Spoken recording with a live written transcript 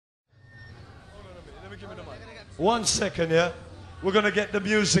1 second, yeah? We're going to get the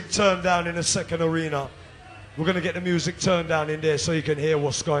music turned down in the second arena. We're going to get the music turned down in there so you can hear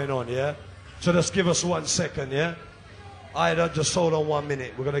what's going on, yeah? So just give us 1 second, yeah? Ida, just hold on 1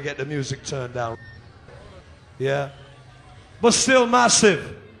 minute. We're going to get the music turned down. Yeah? But still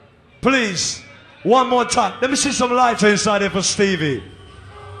massive. Please, one more time. Let me see some lighter inside here for Stevie.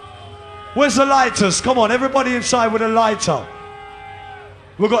 Where's the lighters? Come on, everybody inside with a lighter.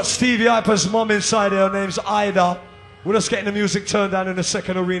 We've got Stevie Hyper's mom inside here. Her name's Ida. We're just getting the music turned down in the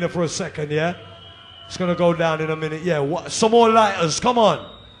second arena for a second, yeah? It's going to go down in a minute. Yeah, what? Some more lighters. Come on.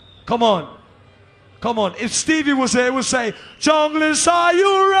 Come on. Come on. If Stevie was here, he would say, junglist, are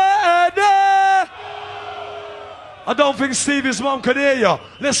you ready? I don't think Stevie's mom could hear you.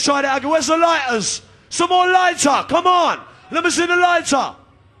 Let's try that again. Where's the lighters? Some more lighter. Come on. Let me see the lighter.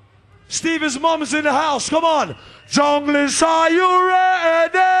 Stevie's mom's in the house. Come on. Junglist, are you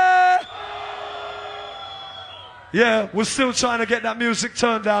ready? Yeah, we're still trying to get that music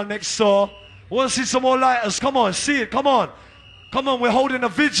turned down next door. We want to see some more lighters. Come on, see it. Come on. Come on, we're holding a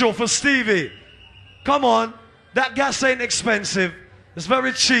vigil for Stevie. Come on. That gas ain't expensive. It's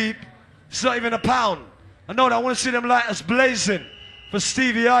very cheap. It's not even £1. I know that. I want to see them lighters blazing for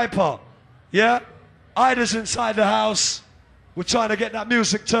Stevie Hyper. Yeah? Ida's inside the house. We're trying to get that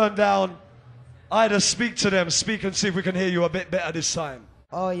music turned down. Ida, speak to them. Speak and see if we can hear you a bit better this time.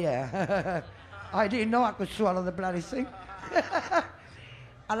 Oh, yeah. I didn't know I could swallow the bloody thing.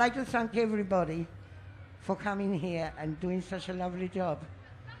 I'd like to thank everybody for coming here and doing such a lovely job.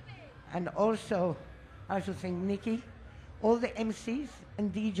 And also, I like to thank Nikki, all the MCs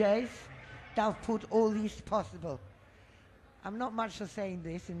and DJs that have put all this possible. I'm not much for saying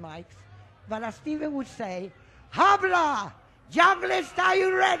this in mics, but as Stephen would say, Habla! Junglist, are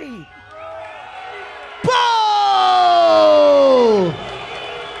you ready? Boom!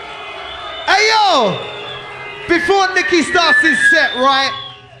 Hey yo! Before Nicky starts his set, right?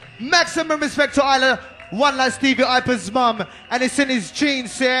 Maximum respect to Isla, one like Stevie Hyper's mum, and it's in his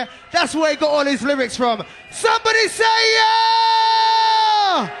genes here. That's where he got all his lyrics from. Somebody say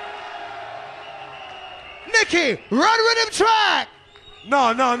yeah! Nicky, run rhythm track!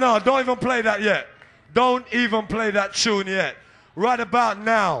 No, don't even play that yet. Don't even play that tune yet. Right about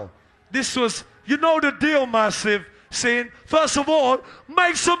now. This was, you know the deal, Massive. Saying, first of all,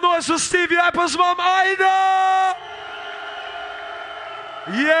 make some noise for Stevie Hyper's mom, Ida!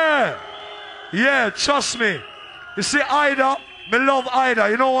 Yeah, trust me. You see, Ida, me love Ida.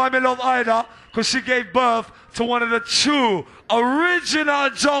 You know why me love Ida? Because she gave birth to one of the true, original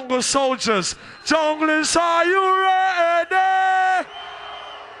jungle soldiers. Junglist, are you ready?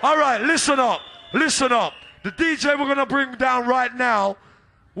 All right, listen up. Listen up. The DJ we're going to bring down right now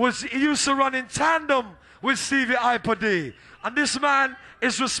he used to run in tandem with Stevie Hyper D. And this man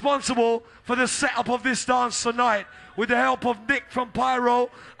is responsible for the setup of this dance tonight with the help of Nick from Pyro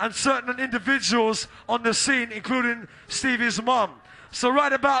and certain individuals on the scene, including Stevie's mom. So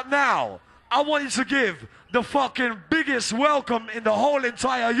right about now, I want you to give the fucking biggest welcome in the whole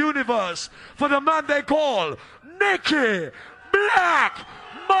entire universe for the man they call Nicky Black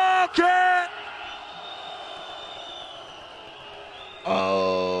Market.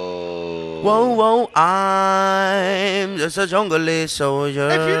 Oh. Whoa, I'm just a junglist soldier.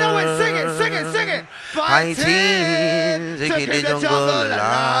 If you know it, sing it, sing it, sing it. Fighting to keep the jungle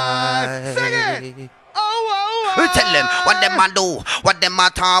alive. Sing it. Oh. Tell them what them a do, what them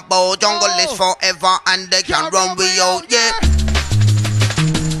a talk about. Junglist forever and they can't run we out, yeah.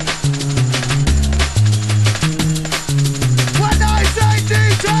 When I say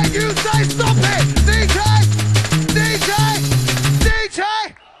DJ, you say stop it. DJ.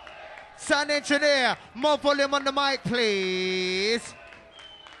 Sound engineer, more volume on the mic, please.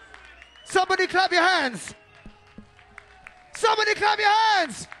 Somebody clap your hands. Somebody clap your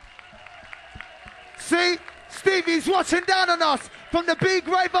hands. See, Stevie's watching down on us from the big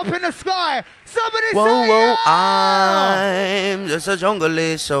rave up in the sky. Somebody say yeah! I'm just a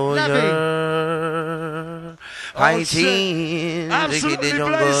junglist soldier. Fighting to keep the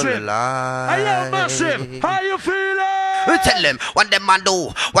jungle alive. Hey, yo, Massive, how you feeling? Tell them what them a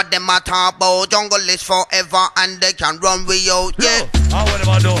do, what them a talk about. Junglist forever and they can run we out, yeah. How would them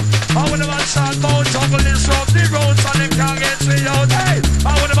a do? How would them a talk about junglist from the road so they can't get me out? Hey,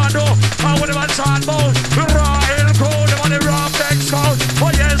 how would them a do? How would them a talk about raw hill crowd, them on the raw text crowd? Oh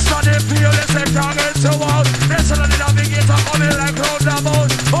yes, on the field, they say can't get you out. They say the navigator coming like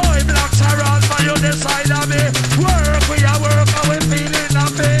roundabout. Oh, he blocks around for you this side of me. Work, we are work, and we feeling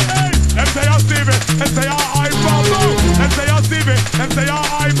happy. Hey, them say I'm Stevie, them say I'm Hyper. Them say I'm Stevie, them say I'm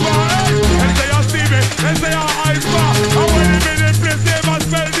Hyper. Them say I'm Stevie, them say I'm Hyper. And when they in this place, they must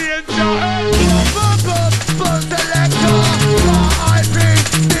spell the danger.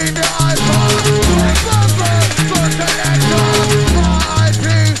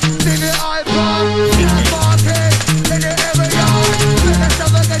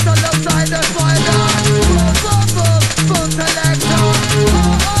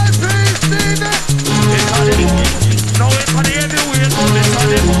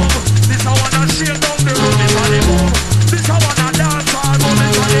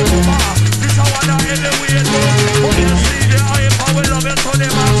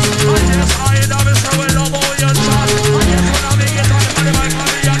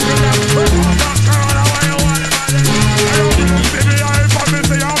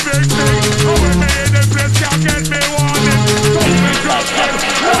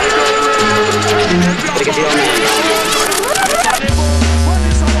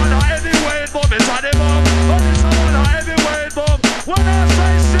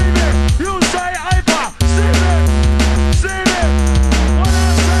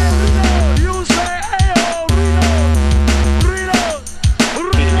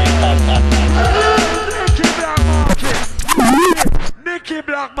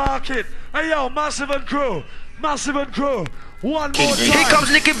 Black Market. Hey yo, Massive and Crew. Massive and Crew. One more time. Here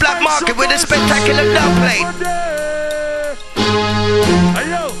comes Nicky Black Market with a spectacular dub plate.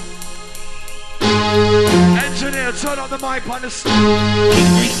 Hey yo. Engineer, turn on the mic on the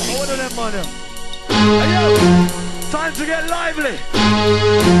What of them, man? Hey yo. Time to get lively.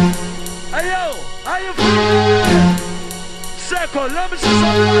 Hey yo. How you feeling? Second, let me see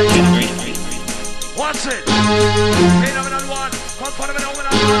some lights. What's it? Phenomenon one, come for the phenomenon one.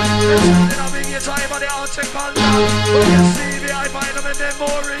 Listen, I'll be your time on the outside call now. When you see me, I find them in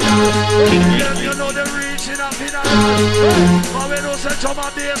memorial. Them, you know they're reaching up in a land. But we don't say to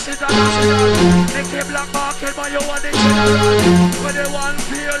my base international. Nicky Black Market, man, you want the general. When they want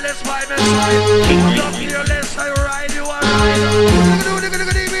fearless by my side. I'm not fearless, I ride you a ride.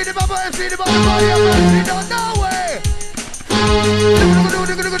 The Bubba MC, the Bubba Party, I'm MC, don't know way.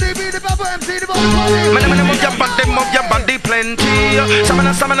 Man, move your body plenty.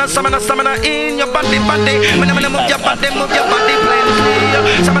 Stamina in your body. Man, move your body plenty.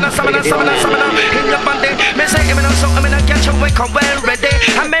 Stamina in your body. Me say, I'm gonna get you wake up well ready.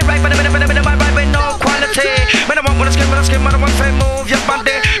 I may ride, but I'm ride with no quality. Man, I want to skin, man, I want to move your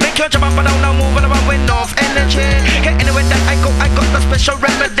body. Make your jump up and down, now move and I with no energy. Get anywhere that I got the special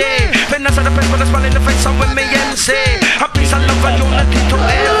remedy. When I saw the press, when I smile in the face, I'm with me MC. A piece of love and unity to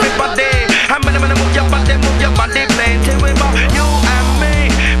everybody. I'm gonna move your body plenty with you and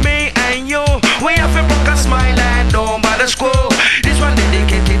me and you. We have a broken smile and don't bother screw. This one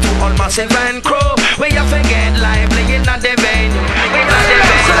dedicated to all Massive and Crew. We have to get lively in the venue.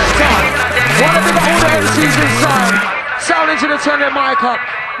 What have we got all the MCs inside? Sound into the turn their mic up.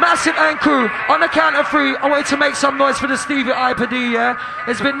 Massive and Crew, on the count of 3, I want you to make some noise for the Stevie Hyper D, yeah?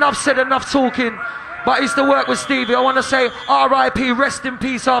 It's been enough said, enough talking. But I used to work with Stevie. I want to say R.I.P. Rest in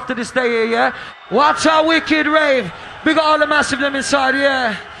peace after this day here, yeah? Watch our wicked rave. We got all the Massive them inside,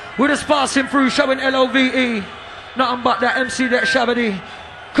 yeah? We're just passing through, showing LOVE. Nothing but that MC, that Shabba.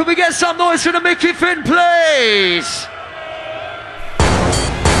 Could we get some noise for the Mickey Finn, please?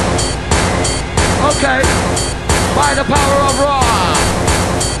 Okay. By the power of Raw.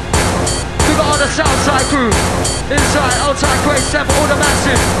 We got all the Southside crew. Inside, outside, Great Step, all the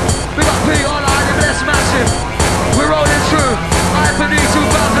Massive. We got P, all the bless Massive. We're rolling through. Hyper D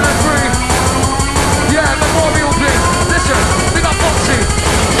 2003. Yeah, Memorial Big. Listen, we got Foxy.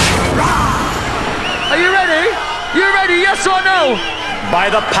 Are you ready? You ready, yes or no?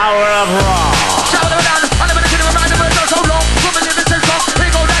 By the power of Raw. Shout them down, I'm never gonna remind them of so long. From a living sense, they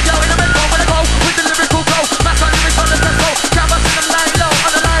go that yo in the mental when I go with the lyrical flow. Mass on lyrics on the tempo. Jab us in them line low,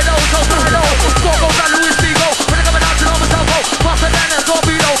 on the line low, so fly low. Score goes down Louis Vigo. When they coming out to know myself, faster than a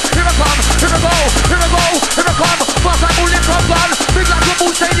torpedo. Here I come, here I go, here I go, here I come. Fast like bullet from gun. Big like a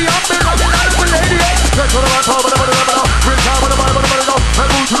boot stadium, big like a little lady. That's what I'm talking about. Bring time with the Bible, and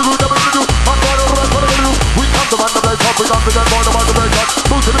move to the root of the do. I'm going to run for the do. We come to man the place up, we come to get more than the place up.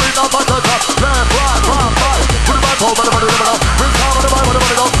 Move to the beat, now back to the top. Left, right, right, right. Put it back home, but the money never know. Bring time with the Bible, and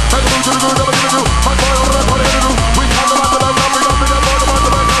move to the root of the do. I'm going to run for the do. We come to man the place up, we come to get more than the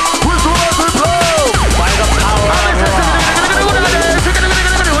place up. We do what we play. By the power of Raw.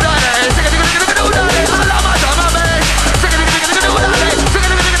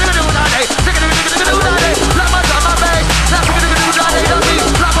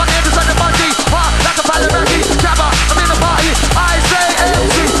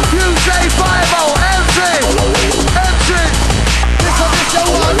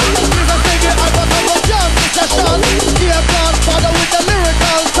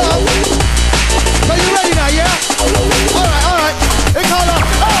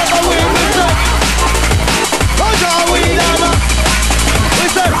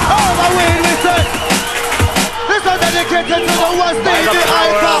 Dedicated to the one Stevie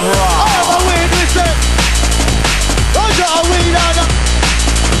Hyper. All the weed listen. Roger a weed on.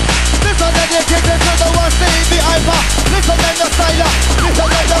 This one dedicated to the one Stevie Hyper. Listen then the styler. Listen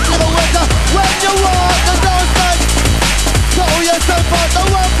then the silhouette. When you walk the dance, show yourself on the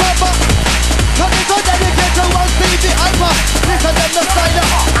world proper. And this one dedicated to one Stevie Hyper. Listen then the styler.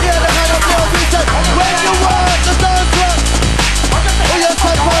 Hear the kind of deal we said. When you walk the dance, show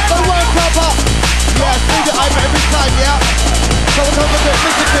yourself on the world proper. Yeah, Stevie Hyper every time, yeah. So we're going to get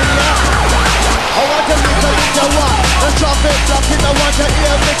Michigan, yeah. I want to listen in the one. The trumpet blocking, I want to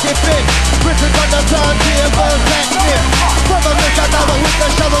hear Mickey Finn. Written on the turntable, technique. From a Mr. Dava with the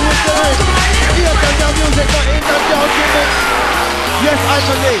shovel with the ring. Hear the music, not in the document. Yes, I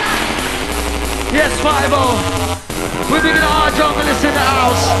believe. Yes, 5-0. We're bringing our junglist in the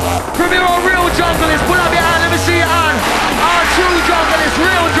house. From your real junglist, pull up your hand, let me see your hand. Our true junglist,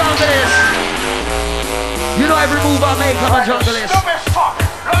 real junglist. You know every move I make, I'm a junglist.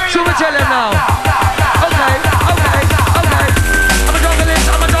 Should we tell him now? Okay. I'm a junglist.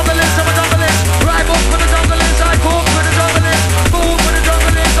 Right hook for the junglist. I hook for the junglist. Move for the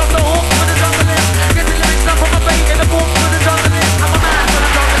junglist. I'm the hook for the junglist. Get the lyrics up from my bait in the book for the junglist. I'm a man for the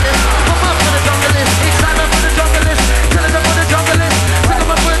junglist. Come up for the junglist. Excitement for the junglist. Tell them for the junglist. Pick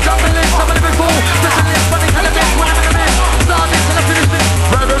them up for the junglist. I'm a living fool. Specialist, funny element. When I'm in the mix. Start this and I finish this.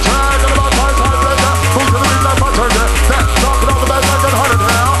 Ravers, and about time, pleasure. Move to the beat like my turn. Talking on the best I can hard it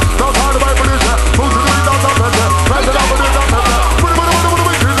now. Don't hard away for this. Move to the beat, don't stop it. Raise it up for this, don't stop it. Put it about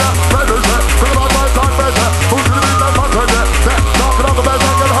time, pleasure. Move to the beat like my turn. Talking on the best I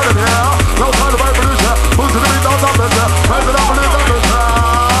can hard it now. Don't hard away for this. Move to the beat, don't stop it. Raise it up for this, don't stop it.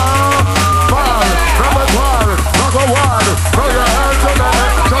 Fire, number 12, number 1. Throw your hands in the air.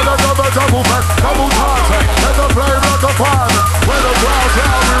 Show the double back, double toss. Let the flame like a fire. When the crowd's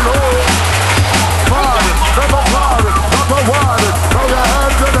down below. Fire, number 12, number 1. Throw your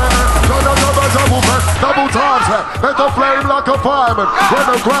hands in the air. Show the double back, double toss. Let the flame like a fireman. When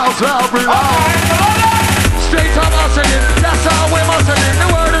the crowd's down below. Straight up hustling, that's how we're muscling.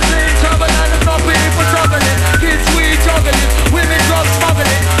 The world is in trouble and there's no people struggling. Kids we juggling, women drug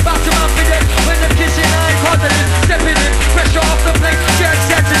smuggling. Back to my fidget, when they're kissing and cuddling. Stepping in, pressure off the plate, jet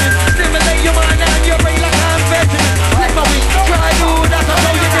settling. Stimulate your mind and your brain like I'm veteran. Take my week, try do that, I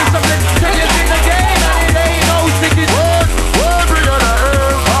show you discipline. Tell you in the game and it ain't no sticking. We're bringing the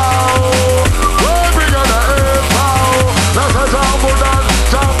info. We're bringing the info. That's a jumble done,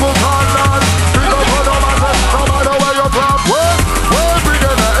 jumble done. Big up on the matter, no matter where you're from. We're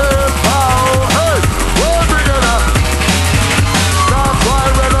bringing the info. Hey, we're bringing the. That's why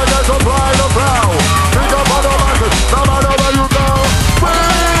renegades supply the flow. Big up on the matter, no matter where you go. We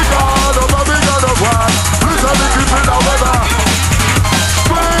got the one. Listen, we keep it out weather.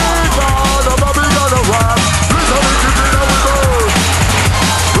 We got the one. Listen, we keep it out with those.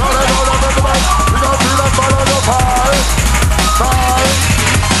 Rolling on the rhythm, we gon' see them follow the fire.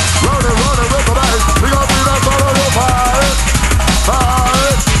 Rolling with the bass, we gon' see them follow the fire.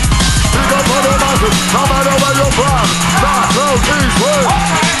 We gon' follow the masses, no matter where you're from. North, south, east, west.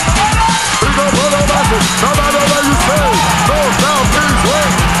 We gon' follow the masses, no matter where you stay. North, south, east,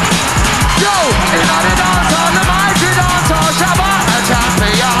 west. Yo, in on the dance on the mighty dance on Shabba a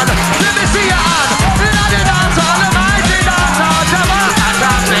champion. Let me see your hand. In on the dance on the mighty dance on Shabba a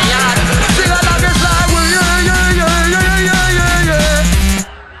champion. Sing along this line with yeah.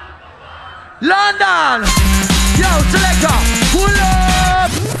 London. Yo, selector, pull up.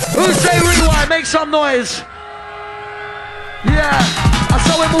 Who say rewind? Make some noise. Yeah, that's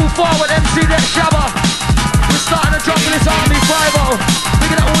how we move forward. MC Deck Shabba. We're starting a junglist army 5-0.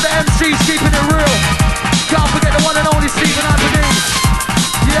 Looking at all the MCs keeping it real. Can't forget the one and only Stevie Hyper D.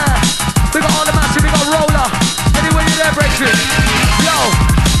 Yeah, we got all the massive, we got Roller. Anywhere you're there, breakthrough. Yo,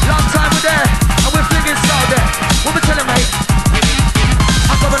 long time we're there, and we're flinging style there. What we telling, mate?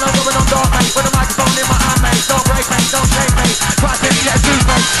 I'm going on dark, mate. With a microphone in my hand, mate. Don't break, mate. Don't shake, mate. Try to get through,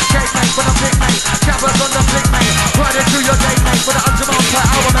 mate. Shake, mate. When I'm big, mate. Cameras on the flick, mate. Riding through your day, mate. With a 100 miles per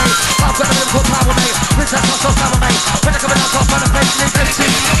hour, mate. I've got a lyrical power, mate. Princess, I'm so sour, mate. When I come out, I'll find a place. Need MC.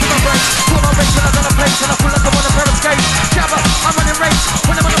 Put my brakes. Put my brakes when I'm on a place. And I feel like I'm on a pair of skates. Shabba, I'm running race.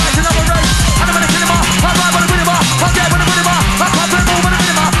 When I'm on a place, and I'm a race. And I'm in a cinema. I ride on a cinema. I'm dead with a cinema. I can't play move on a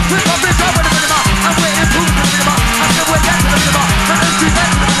cinema. We're probably top with a cinema. I'm waiting for the cinema. I'm still waiting for the cinema. I'm MC back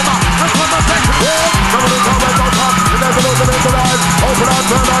to the cinema. I'm from my back to the cinema. Remember the time when don't come. You never know the name of life. Open up,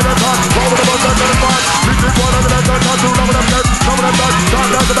 turn on the top. Over the bus, and the front. We keep one of them, not two, some of them dead. Some of them dead. Don't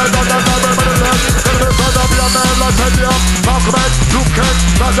let the bed, don't let the bed, but it's dead. Then it's time to be a man, like take me up. Talk about it, you can't.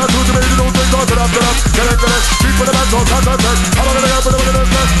 That's just who to me, you don't think, don't get up. Get it. Keep with the man, don't touch that. I'm gonna get up with the man.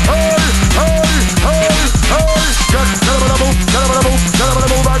 Hey. Get up on the move, get up on the move, get up on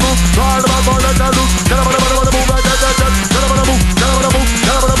the move, I move. Try the bad boy, let that loose. Get up on the move, I get. Get up on the move, get up on the move,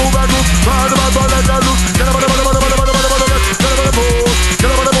 get up on the move, I move. Try the bad boy, let that loose. Get up on the move, get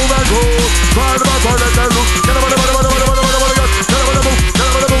up on the move, I go. Try the bad boy, let that loose. Get up on the move, get up on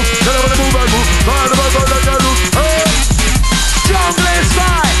the move, I move. Try the bad boy, let that loose. Hey. Junglist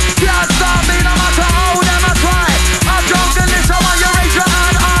fight, can't stop me no matter how them I try. A junglist, I want you raise your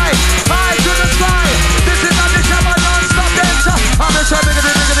hand high to the sky. This is not the Shabba non-stop dancer. I'm just trying to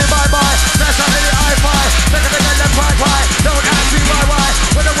bye-bye. That's how many hi-fi. Look at the girl that cry. Don't ask me why.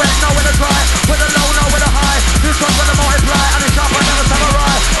 With a wet, no with a dry. With a low, no with a high. This one's gonna multiply. And it's sharp, another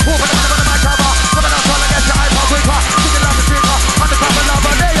samurai. Open up my cover. Coming out trying to get your iPod quicker. Sticking like a sticker. On the top of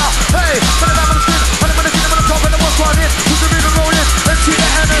lava, there ya. Hey, when I'm on the street, when I'm on the scene, I'm on the top, and I'm on it. Who's the reason rolling? Let's see the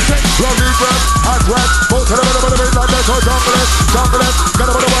energy. Bloody breath, hot wet. Both of them in the middle, like that's so junglist. Get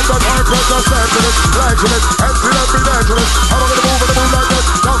up on the one that hard press, just sensitive. Like it, and see that be dangerous. I'm gonna move like that.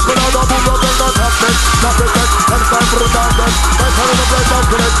 Just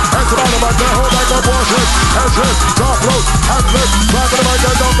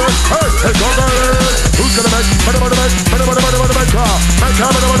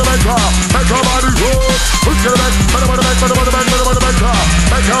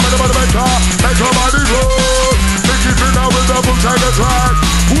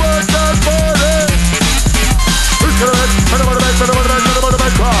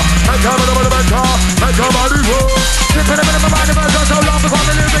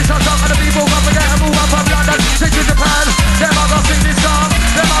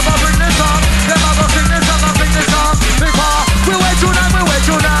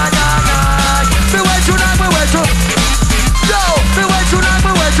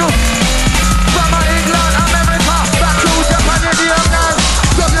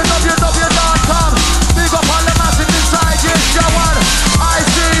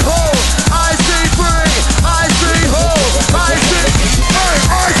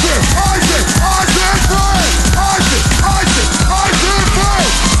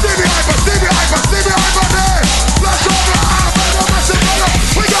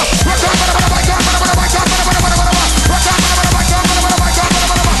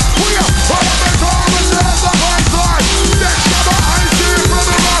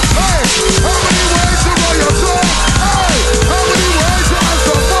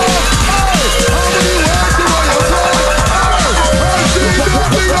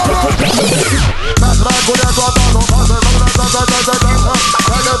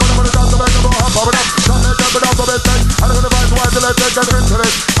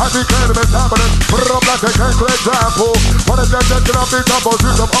I declare the best happening. Put it up like a cake, for example. When it's dead, then I'll be double.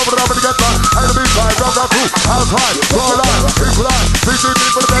 Shoot them over the to get back. And the beat side, rock, rock, two. Outside, roll line, equalize. BCD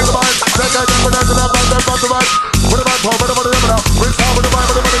for the bag of mine. Take a damn, and I'm not that front to right. Put it back, put it on the other now. We start with the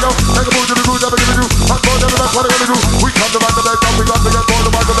vibe, with the money go. Take a move to the groove, never give it you. Hot boy, never that's what I'm gonna do. We come to back the back, we got to get more to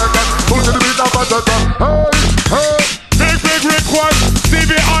back the back. Move to the beat, now back the top. Hey, hey. Big request,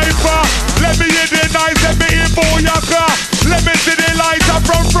 Stevie Hyper. Let me hear the nice, let me hear Boyaka. Let me see the lights up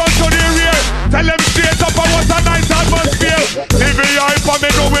from front to the rear. Tell them straight up and what's a nice atmosphere. Stevie Hyper, me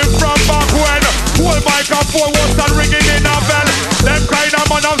know it from back when. Whole microphone was not ringing in a bell. Them kind of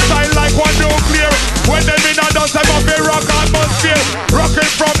man of style like one nuclear. When them in a dance, them up a rock atmosphere.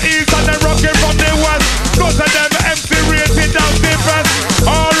 Rocking from east and then rocking from the west. Cause of them MC rated down the best.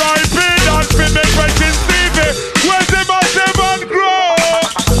 R.I.P. dance for me question Stevie. Where's the massive and grow?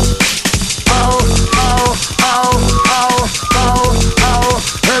 Ow, ow, ow, ow, ow, ow.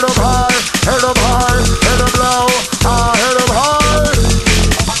 Hit 'em high, hit 'em high, hit 'em low. Hit 'em high,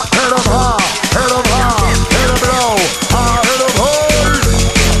 hit 'em high, hit 'em high, hit 'em low. Hit 'em high.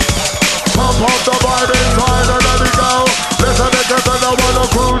 Pump up the vibe inside and let it go. Listen, it gets in the one of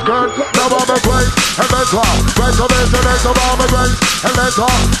cruise gun. Now I'm a great inventor. Great originator, I'm a great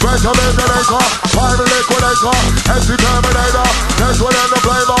inventor. Great originator, fire liquidator, empty terminator. Next one in the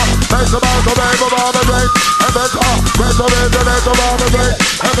flavor. Makes about the wave of all the great inventor. Great originator, I'm a great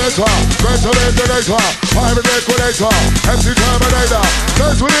inventor. Great originator, fire liquidator, empty terminator.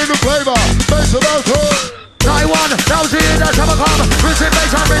 Next one in the flavor. Makes about the Taiwan, now see it, that's how I come. Receive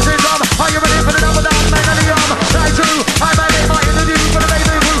bass and receive drum. Are you ready for the double down, man, and the yum? Night two, I'm a name, I interview for the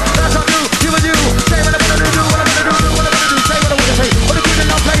baby who. That's what you and you. Say what I'm gonna do, what I'm gonna do, what I'm gonna do. Say what I wanna say. What a good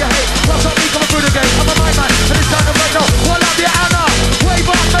enough player, hey. What's up, me coming through the game? I'm a mind man, and it's time to break now. One love you, Anna. Wave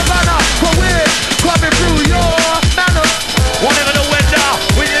up the banner. For we're coming through your manner. Whatever the weather,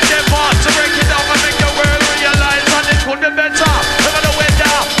 we in them parts to break it down and make the world realize and it could be better. Whatever the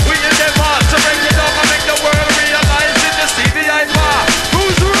weather, we in them parts to break it down and make the world realize in the Stevie Hyper.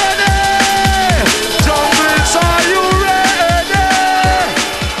 Who's ready? Junglist, are you ready?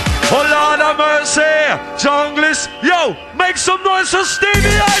 Oh Lord have mercy, Junglist, yo, make some noise for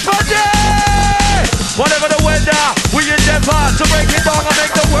Stevie Hyper D. Whatever the weather, we in them parts to break it down and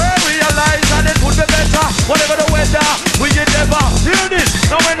make the world realize and it could be better. Whatever the weather, we in them parts. Hear this,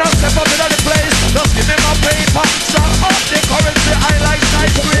 now when I step up into the place, just give me my paper. Start up the currency, I like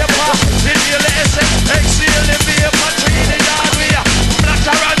skyscraper. Inhale the essence, exhale the vapor. Tree the yard we are, black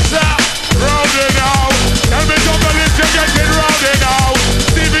Taranza. Rowdy now, tell me Junglist, you're getting rowdy now.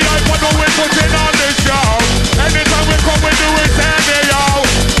 Stevie Hyper, know we putting on the show. Anytime we come, we do it anyhow.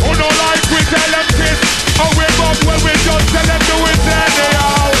 Who no like, we tell them this. Oh, we bump when we just tell them do it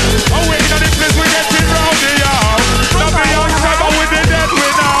anyhow. Oh, we in the place, we getting rowdy now. Now be on time, with the dead we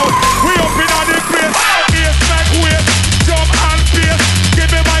now. We up in the place, bass, make weight, jump and bass. Give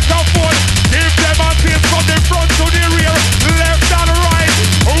me microphone, give them a taste from the front to the rear, left and right.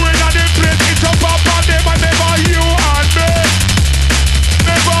 Who in the place, it's up on them and never you and me.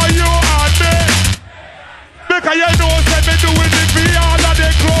 Never you and me. Because you know, say me doing it for all of the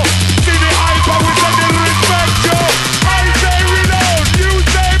crew. See the Hyper, we say the respect you. I say reload, you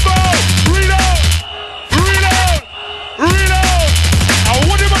say bow. Reload, reload, reload. And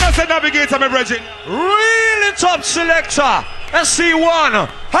what do you want to say, Navigator, my brethren? Really top selector, SeOne.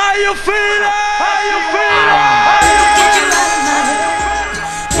 How you feeling? How you feeling? Get you out of my head.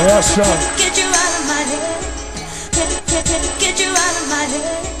 Yes, sir. Get you out of my head. Get you out of my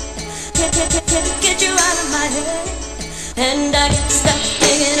head. Get you out of my head. And I can't stop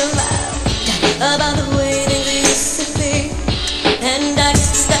thinking about the way that we used to be. And I can't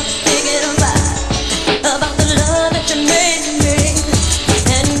stop thinking about the love that you made me.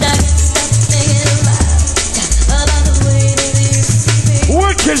 And I can't stop thinking about the way that we used to be.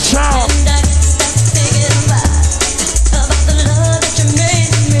 Wicked sound. And I can't stop thinking about the love that you made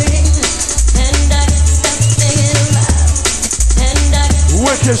me. And I can't stop thinking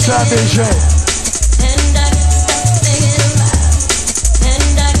Wicked sound, DJ. and I can't stop thinking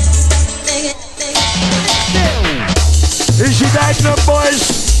and I can't stop thinking. Is she Diagonal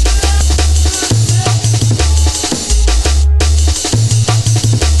boys?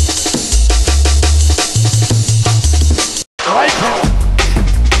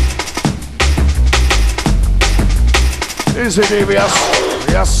 Is it devious?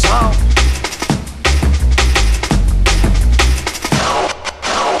 Yes, sir.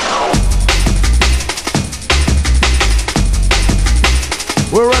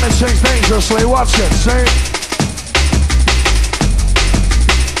 We're running things dangerously. Watch it, see?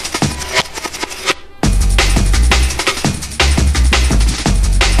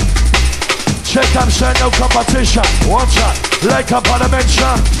 Take time, share no competition. Watch out, like up on a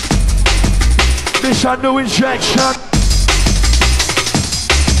mention. This a new injection.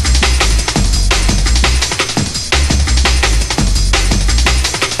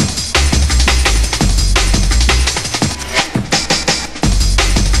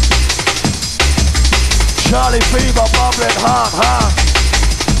 Charlie Fever, bubbling hard.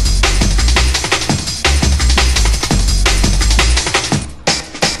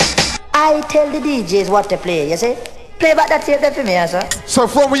 I tell the DJs what to play, you see? Play back that tape there for me, sir. So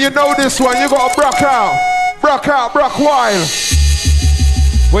from when you know this one, you gotta brock wild.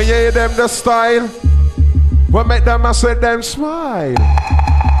 When you hear them the style, what make them I say them smile.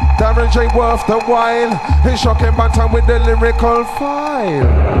 Damage ain't worth the while. He's shocking bantam with the lyrical file.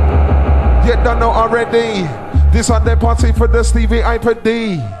 You don't know already. This on the party for the Stevie Hyper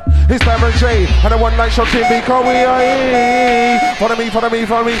D. It's Diamond J and the one night shocking because we are here. Follow me.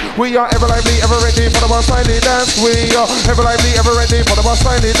 We are ever lively, ever ready for the boss tiny dance. We are ever lively, ever ready for the boss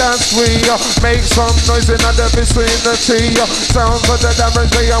tiny dance. We are make some noise in the vicinity. Sounds of the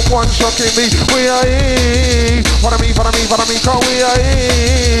Diamond J and one shocking me. We are here. Follow me, cause we are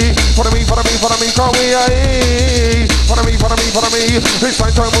here. Follow me, cause we are here. Follow me. It's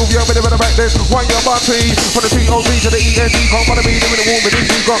time to move your bit of the back then. Why your body? From the T-O-Z to the E-N-D. Come follow me, live in the womb with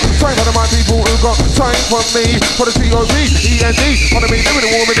this got time for the my people who got time for me. For the T-O-Z, E-N-D. Follow me, live in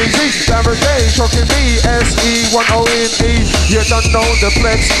the womb with this Z. Damn day, shocking me. S-E-1-O-N-E. You don't know the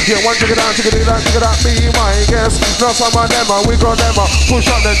flex. You want to get out, be my guess. Not some of them are, we got them are.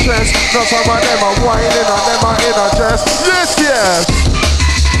 Push up the chest. Not some of them are whining on them are in a chest. Yes.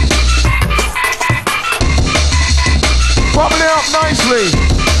 Bubbling up nicely.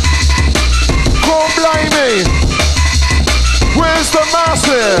 Come blimey. Where's the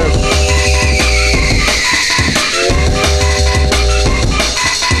massive?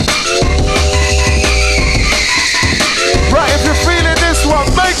 Right, if you're feeling this one,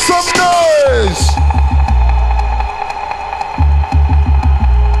 make some noise.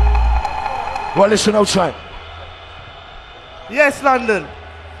 Well, listen, outside. Yes, London.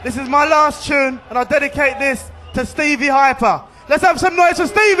 This is my last tune, and I dedicate this to Stevie Hyper. Let's have some noise for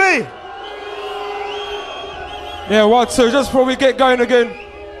Stevie. Yeah, 1, 2, just before we get going again.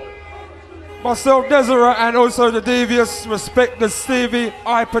 Myself, Desiree, and also the Devious, respect the Stevie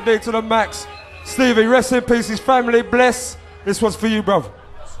Hyper D to the max. Stevie, rest in peace, his family, bless. This one's for you, bruv.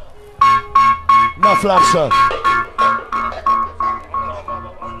 Enough love, sir.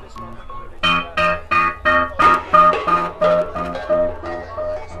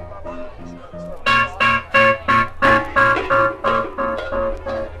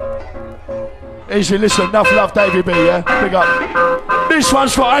 Easy, listen, enough love, Davey B, yeah? Big up. This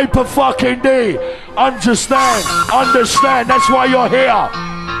one's for Hyper fucking D. Understand, that's why you're here.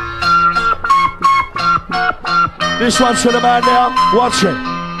 This one's for the man now, watch it.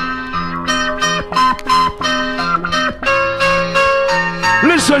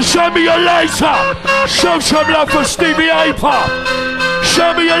 Listen, show me your laser. Show some love for Stevie Hyper.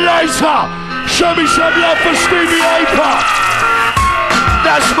 Show me your laser. Show me some love for Stevie Hyper.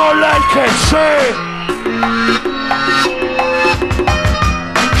 That's more like it, see?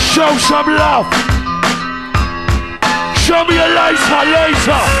 Show some love. Show me a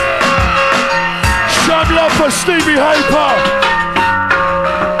laser. Some love for Stevie Hyper.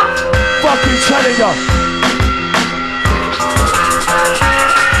 Fucking telling you.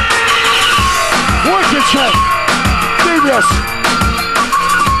 Wicked check. Devious.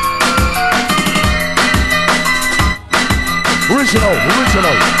 Original.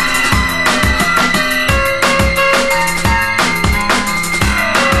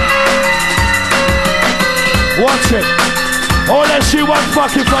 Watch it. Oh, let's see one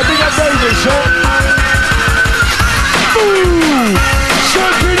fucking fight. Big up Davis, yeah? Ooh!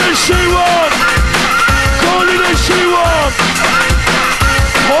 Circling the SeOne! Calling the SeOne!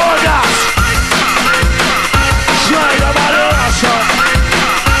 Hold us! Slide about the ass.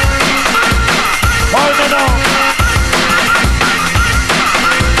 Hold it on.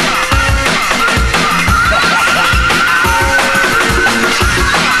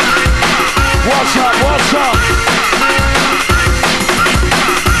 What's up?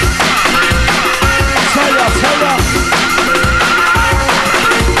 Tell ya.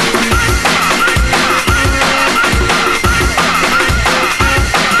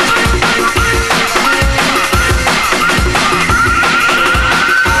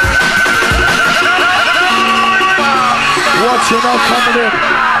 Watch it now coming in.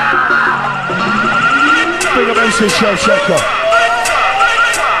 Big up MC Shell Checker.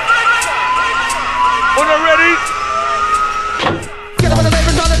 Ready? Get up on the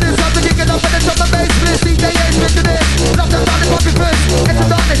ravers, all of this, I'm to get up in the top.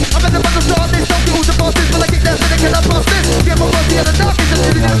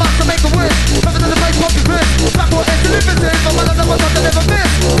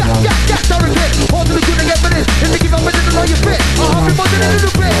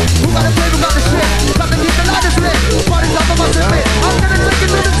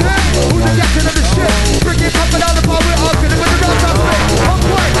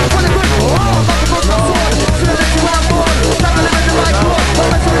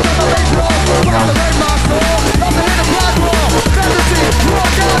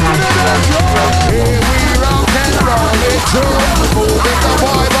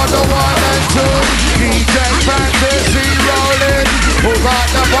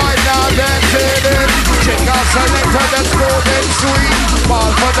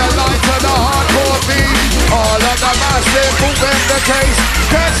 the case.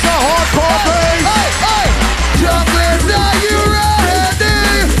 Catch the hardcore bass. Junglist, are you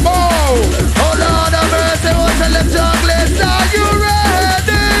ready? Oh, Oh Lord of mercy, what's the left junglist? Are you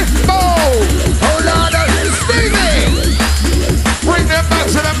ready? oh. Oh Lord of Stevie! Bring them back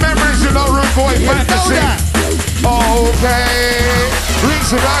to the memories of the rude boy fantasy. Okay,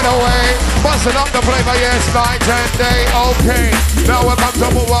 release it right away. Busting up the flavor, yes, night and day. Okay, now we're about to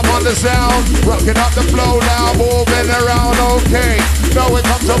move up on the sound. Rocking up the flow now, moving around. Okay, now we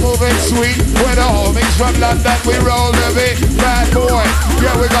come to moving sweet. We're the homies from London, we roll the beat. Bad boy,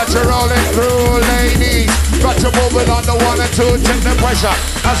 yeah, we got you rolling through, ladies. Got you moving on the 1 and 2, check the pressure.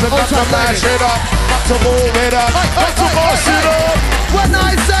 As we got to mash it up, got to move it up, got to boss it up. When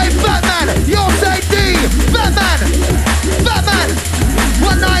I say Batman, you'll say D. Batman, Batman.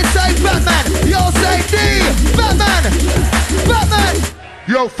 When I say Batman, you'll say D. Batman, Batman.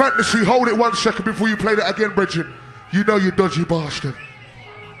 Yo, Fantasy, hold it 1 second before you play that again, Bridget. You know you dodgy bastard.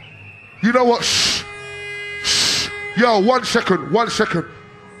 You know what? Shh. Shh. Yo, 1 second, 1 second.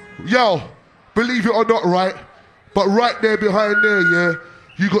 Yo, believe it or not, right? But right there behind there, yeah,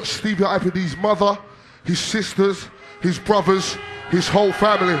 you got Stevie Hyper D's mother, his sisters, his brothers, his whole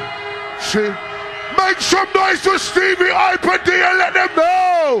family. See? Make some noise for Stevie Hyper D and let them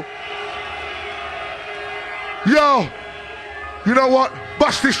know! Yo, you know what?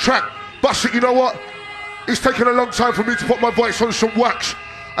 Bust this track. Bust it, you know what? It's taken a long time for me to put my voice on some wax.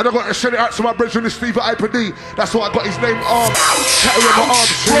 And I've got to send it out to my brethren, Stevie Hyper D. That's why I got his name armed. Tattoo on my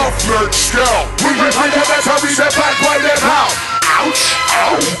arms. Roughneck style. We just make the better, we the bad boy, them out. Ouch,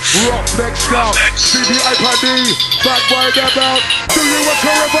 ouch. Roughneck style. Stevie Hyper D. Bad boy, them out. Do you want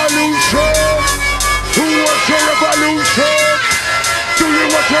a revolution? Who wants a revolution? Do you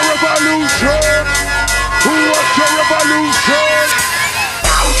want a revolution? Who wants a revolution?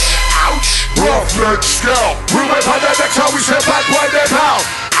 Ouch, ouch. Roughneck style. We went on the next how we said bad boy, them out.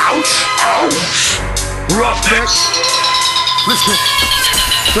 Ouch, ouch. Roughnecks. Listen.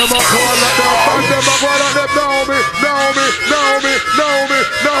 Them a call like them bad, them a call like them know me, know me, know me, know me,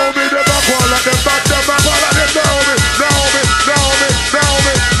 know me. Them a call like them bad, them a call like them know me, know me, know me, know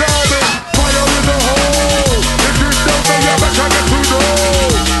me, know me. Fire in the hole. If you don't know, you better get to know.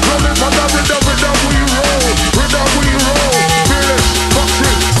 Rolling from the rhythm we roll, rhythm we roll. Feel it, box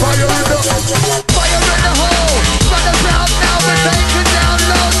it, fire in the hole. Run the crowd now, we're taking down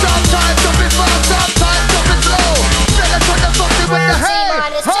low. Sometimes jumping fast, sometimes jumping slow. Tell us what the fuck they with the hey,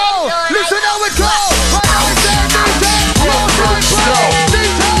 ho. Listen how it goes. Right now we say DJ, you're doing pro.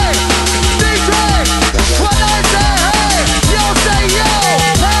 DJ, DJ. When I say hey, you'll say yo.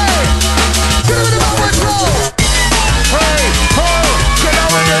 Hey, get rid of my flow. hey, ho, get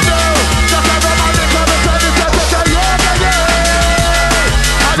out with the dough. Just like a man, it's a yoga, yeah.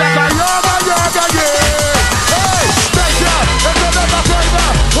 And that's a yoga, yeah. Hey, Beja, it's another flavor.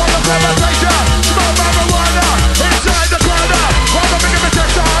 What a conversation. Small marijuana inside the corner. What a big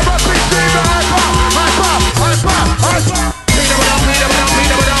protector. I'm a big Stevie Hyper.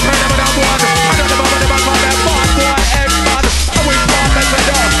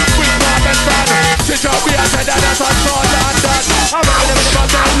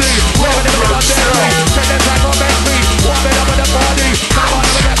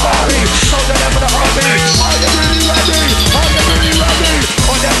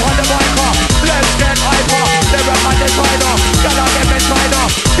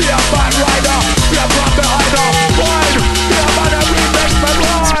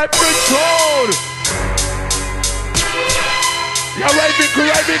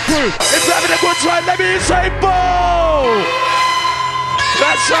 Crew. It's having a good time, let me say boom!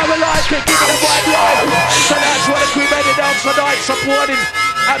 That's how we like it, giving the vibe live. So that's what the crew made it down tonight, supporting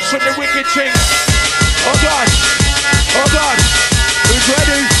absolutely wicked things. Oh God, oh God, who's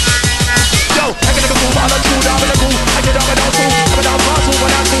ready? Yo, I'm gonna move on and cool down with the cool. I get up and down too, up and down fast, move on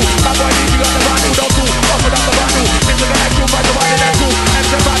down too. That boy needs you got the right, don't do, up and down the right too. Into the next room, right the one and that too. And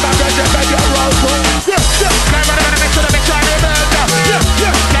the back, back, your roll too. Yeah, yeah. Never gonna make sure that we try to remember. Yeah,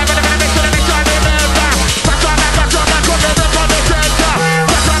 yeah. Never gonna make sure that we try to remember. Back on that, back on that, go to the center.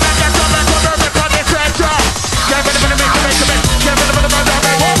 Back on that, back on that, go to the center. Never gonna make sure, never gonna make sure, never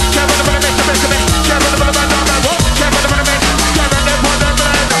gonna make sure, never gonna make sure, never gonna make sure, never gonna make sure, never gonna make sure, never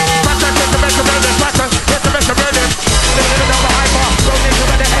gonna make sure.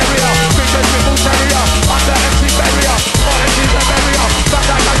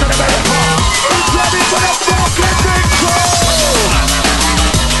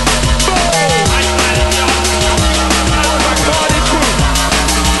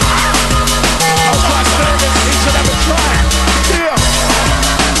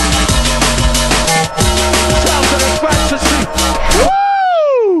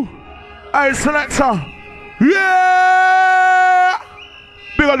 Hey, selector. Yeah!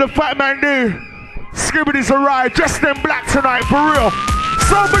 Big up the fat man D. Skibbity's a ride, dressed in black tonight, for real.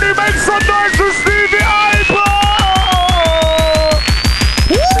 Somebody make some noise for Stevie Hyper!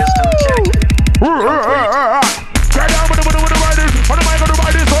 Get down with the riders, on the mic, on the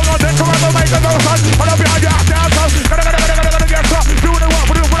riders, hold on, then come on the mic, and go, son. On the behind your ass, gotta get up. Do the work,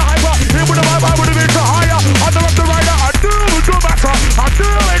 put it for the hyper. Here with the vibe, with the bitch higher. On the rider, I do with the matter. I do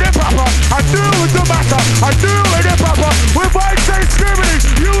with it proper. I do with the matter. I do with it proper. We might say skibbity,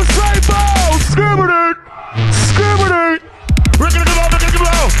 you say bow. Skibbity, skibbity. We're gonna go,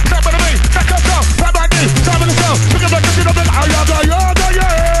 step by the beat, back up, go, step by me, step by the show. Pick up the kitchen up, oh, yoga, yeah.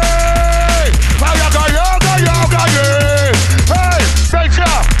 Oh, yoga, yeah. Hey,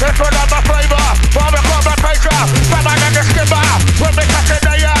 nature, that's what I'm a flavor. While we come back, nature, step by the skipper. When we catch it,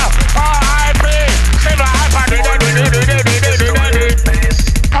 yeah. R.I.P. Stevie Hyper D.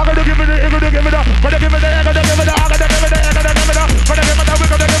 I'm gonna give it the, I'm gonna give it the, I'm gonna give it the, I'm gonna give it the, I'm gonna give it the, I'm gonna give it the, I'm gonna give it the,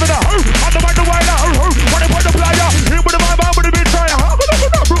 we're gonna give it the, I'm the one to wider, when they put the flyer, here with the vibe, with the beat fire,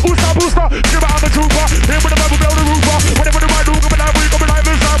 booster, give out the trooper, here with the vibe, blow the roofer, when they put the right room, coming out, we coming out,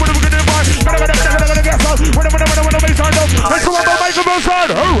 this time, when we get in fire, gotta get some, when the bass sound up, let's go up the microphone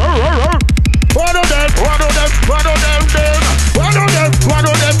sound, one of them,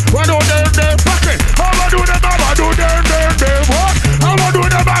 fuck it, I'ma do them, what? I'ma do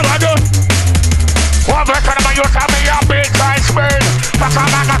them, what the kind of you tell me a big time spin? That's a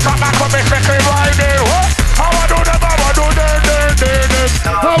man that's a man for me second riding. What? I'ma do them.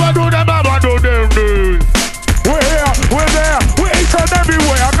 We're here, we're there, we're each and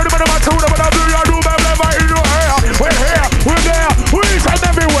everywhere. I'm gonna my tune, but I'll do your do my level in your hair. We're here, we're there, we're each and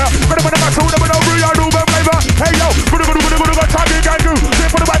everywhere. I'm gonna my tune, but I'll do your do my level. Hey yo, good, time you can do. Say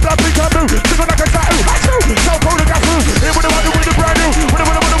for the white blood, we can do. Sing like a tattoo, so cold to get through. Here with the brand new, with the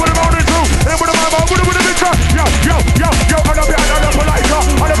mountain too. Here with the mama, with the picture. Yo, on the behind the politer,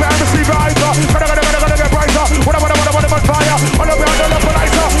 on the behind the Stevie Hyper. Gotta get brighter. What about fire? On the behind the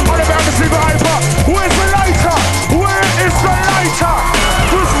politer, on the behind the Stevie Hyper. Where's the lighter? Where is the lighter?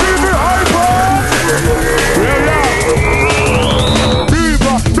 For Stevie Hyper. Yeah.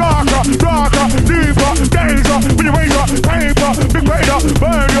 Deeper, darker, deeper, danger. When you raise your paper, big raider,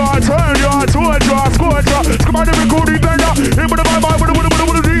 burn your, turn your, towards your, scorch your. Come on, every goody bender. Here with the vibe, with the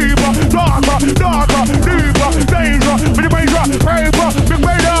deeper, darker, deeper, danger. When you raise your paper, big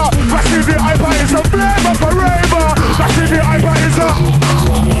raider. That Stevie Hyper is a flavor for raver. That Stevie Hyper is a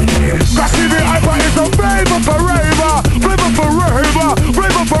flavor for raver. Flavor for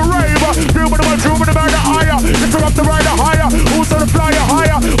raver. Deal with the one, true with the man higher. Interrupt the rider higher. Who's on the flyer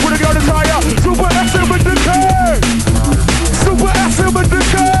higher? With the girl is higher. Super acid with decay.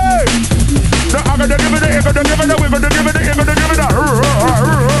 Now I'm gonna give it we're gonna give it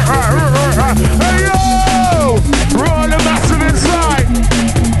Hey yo! Roll the massive inside.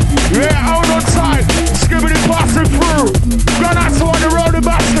 Yeah, out on side. Skibbity passing through. Gonna to on the road the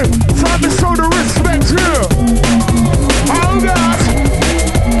massive. Time to show the respect here. Oh God.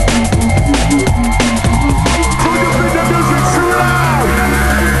 So you think the music's too loud?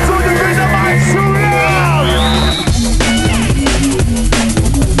 So you think the mic's too loud?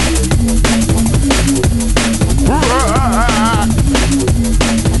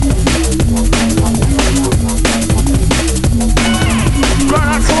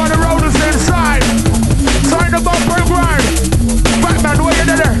 Gonna to on the road is inside. Sign the bumper grind. Batman, where you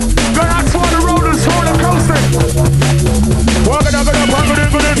there? Gonna to on the road is roller coaster. Walking up,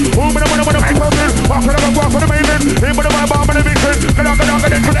 moving up, walk for the mainland. In with the bomb and the mixin. Get up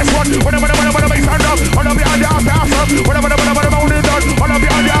into this one. When the bass stand up, on the behind the house up. Whatever the mountain done, on the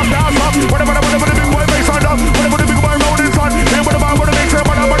behind the house up. Whatever the big boy bass stand up, whatever the big boy mountain done. In with the bomb, with the mixin,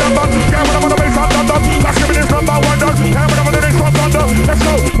 whatever the bass stand up. That's giving this number one done. Yeah, whatever the next one done. Let's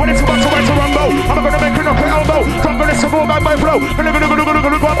go. When it's about to wait to rumble, I'm gonna make it up with elbow. Don't go this go by my flow.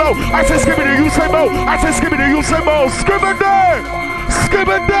 I say skibbity, you say mo. I say skibbity, you say mo. Skibbity.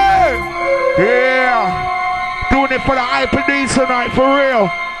 Yeah. Doing it for the Hyper D tonight, for real.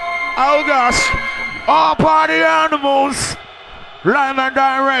 Oh gosh. All party animals. Live and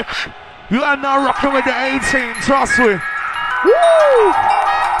direct. You are now rocking with the 18, trust me. Woo!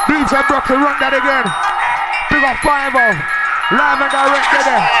 DJ Brooklyn, run that again. Big up 5-0. Live and direct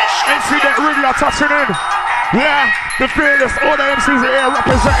there. Incident radio touching in. Yeah, the fearless, all the MCs are here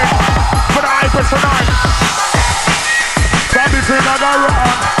representing for the Hyper tonight. Come between the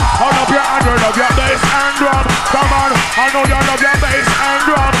run. Hold up your hand, love your bass and drum. Come on, I know you love your bass and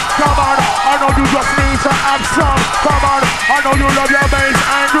drum. Come on, I know you just need to have some. Come on, I know you love your bass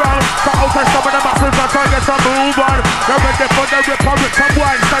and drum. Come out and some of the masses and try to get some move on. You're ready for the Republic, some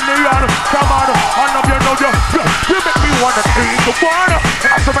wine, stand on. the one.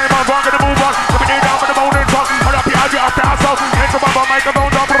 That's the main man, I'm gonna move on. Let me get down with the moon and talk. And up behind you, I pass out. Into my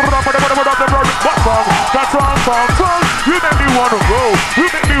microphone, what's wrong? That's wrong, song. You make me wanna go. You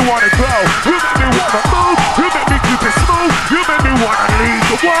make me wanna go. You make me wanna move. You make me keep it smooth. You make me wanna leave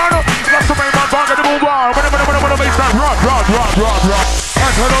the water. That's the main man, I'm gonna move on. When I make that rock. I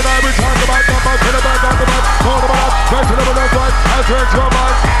turn on every time the mic, I'm to the back, on the mic, on the mic, back to the left, right, I turn to my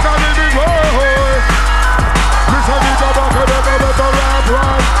mic, now let me go. Listen, you go back, I don't know the rap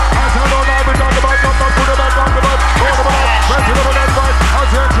right. I turn on every time the mic, I'm to the back, on the mic, on the mic, back to the left, right, I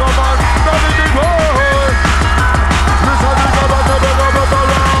turn to my mic, now let me go. Listen, you go back, I don't know the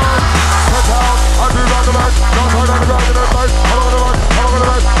rap. Cut out, I do rock the mic, now turn on the rock the mic, I'm on the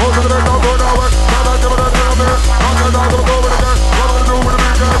mic, hold to the back, don't go nowhere, now back to the left, I'm there, I'm gonna go with it again.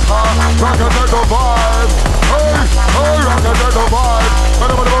 Rock and the vibe, hey, rock and the vibe. And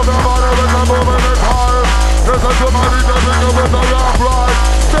I'm gonna move the body with the movement in time. There's a somebody that bring up with the rap right.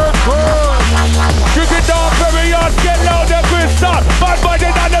 Step good. You can dance very hard, get loud and crystal. Bad body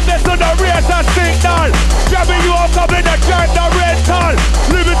and the best of the race and signal. Grabbing you up, coming the track, the rental.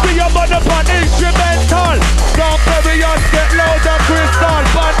 Leave it to your mother on instrumental. Dance very hard, get loud and crystal.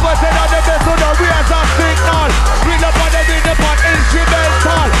 Bad body and the best of the race and signal. Bring up on the rhythm on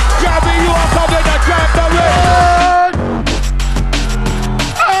instrumental. Grabbing you up, coming the track, the rental.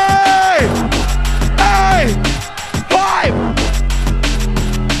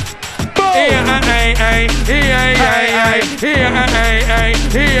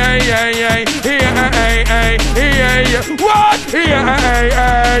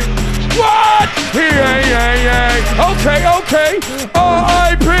 What? Okay.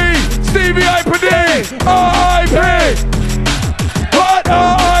 R.I.P. Stevie Hyper D. R.I.P. What?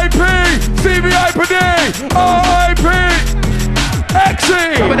 R.I.P. Stevie Hyper D. R.I.P.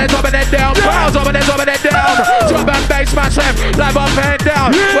 Exy. Dropping it down, pounds dropping it down. Drum and bass massive, live up and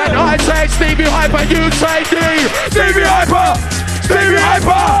down. Yeah. When I say Stevie Hyper, you say D. Stevie Hyper.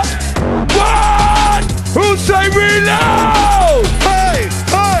 What? Who say reload? Hey.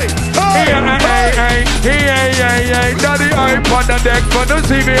 Daddy hype on the deck for the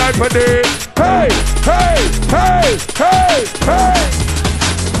Stevie Hyper D. Hey.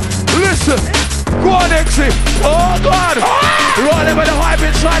 Listen. Go on, Exy. Oh, God. Rolling with the hype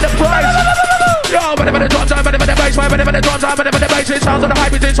inside the place. Yo, but the drums on, but the bass, but the drums on, but the bass, it sounds of the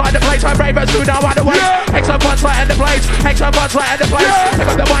hype is inside the place. I'm ravers do now on the way. Extra punch right at the place. Extra punch right at the place. Pick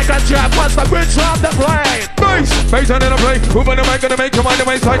up the mic and jab, punch the bridge on the plane. Bass on in the play. Who on the mic gonna make your mind the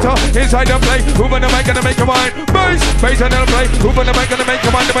way tighter? Inside the play. Who on the mic gonna make your mind? Bass on in the play. Who on the mic gonna make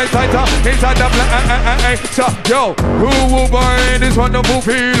your mind the way tighter? Inside the play. So, yo, who will buy this wonderful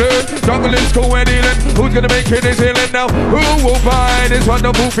feeling? Junglist cool and healing. Who's gonna make it this healing now? Who will buy this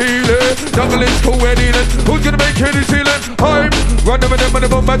wonderful feeling? Junglist cool and healing. Who's gonna make it this healing? I'm running with them and the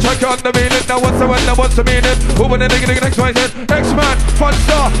boom and check on the meaning. Now what's the meaning? Who wanna dig it next one? X-Man, fun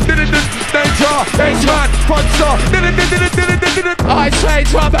star, danger, X-Man, fun star, I say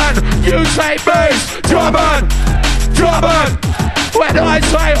drum and you say bass, drum and when I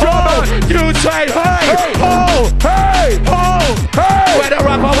say ho, you say hey, ho. When the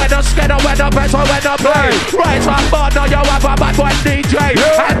rapper, when the skinner, when the bass, when the play. Right on board, now you have a bad boy DJ.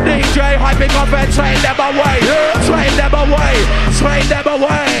 And DJ hyping up and train them away. Train them away.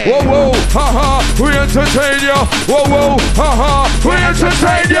 Whoa, haha, we entertain ya. Whoa, haha, we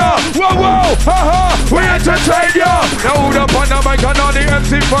entertain ya. Whoa, haha, we entertain ya. Now hold up on the mic and on the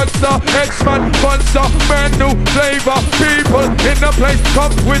MC Funster, X-Man Funster, man new flavor. People in the place,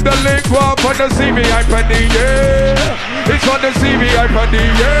 come with the link up on the Stevie Hyper D, yeah. It's on the Stevie Hyper D,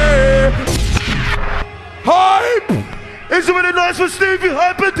 yeah. Hype! It's really nice for Stevie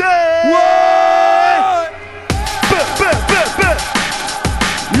Hyper D. What?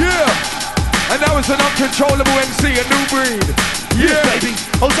 Yeah. And that was an uncontrollable MC, a new breed. Yeah, baby.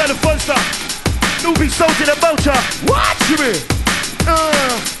 Outside the Funster. Newbie sold in a motor. What you mean?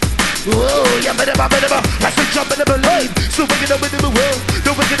 Whoa, yeah, I say jump in the believe. Still waking up in the world.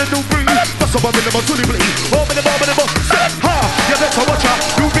 Don't wake in a new breed. What's up, I'm in the fully bleed. Oh, in the step, ha, you better watch out.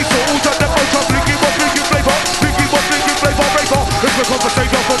 Newbie sold on the motor. Blinky flavor. Raver. It's the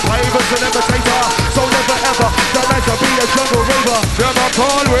conversation for pavers and imitator. So never ever, that night to be a jungle raver. Never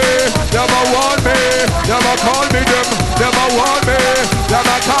call me, never want me. Never call me them, never want me.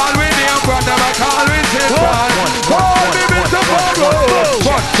 Never call me them, but never call me Simon. Call me Mr. Farrow.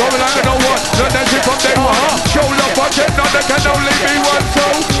 What? Don't like no one, none that shit from day one. Show love for them, none that can only be one. So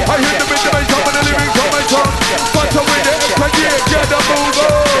I hit them in the bass, I'm in the lyrics on my tongue. But to win the extra year, get the move on.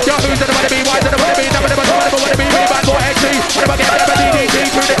 Yo, who's gonna be, why gonna be, never wanna be, bad boy XC. Whatever get, whatever DDG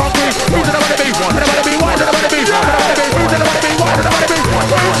through the concrete. Who's gonna wanna be, why gonna be, who's gonna wanna be, who's gonna wanna be, why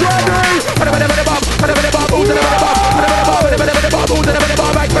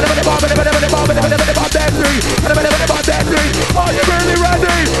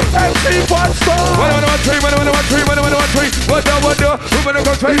sweet. What the, women are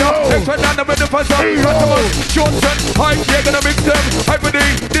going to X right down the middle for some. Johnson, hype, they're gonna mix them. Hyper D,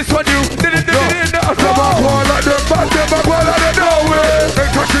 this one you. Didn't Come on, go like them, but them back well out of nowhere.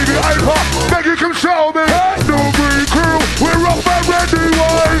 Make us see the hyper, make you come show me. No green crew, we're up and ready,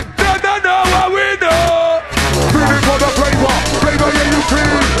 why? No, what we know. Feeling for the flavor, yeah you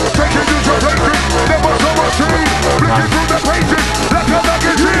clean. Taking you to places, never so much seen. Blinking through the pages, like a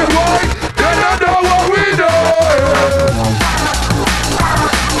magazine, why? They don't know what we know.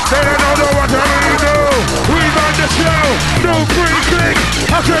 They don't know what we know. We run the show, no free click.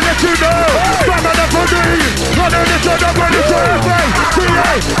 I can let you know. From the body, run on the show, I'm going to show FA,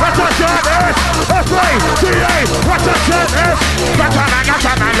 TA, what's a shot S? FA, TA, what's a shot S? That's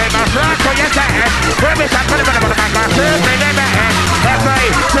a man, let my friend for your dad. Where is that? Put him in the back, I said, bring him in. FA,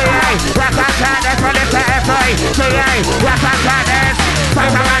 TA, what's a shot S? Well, it's a FA, TA, what's a shot S?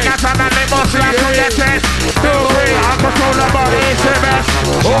 That's a man, let my friend for your dad. No free, I'll control the body, it's the best.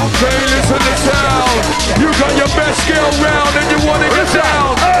 Okay, listen to sound. You got your best skill round and you wanna get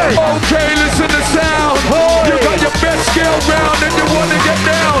down. Okay, listen to sound. You got your best skill round and you wanna get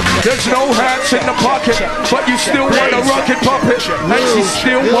down. There's no hats in the pocket, but you still wanna rock it, pop it, and she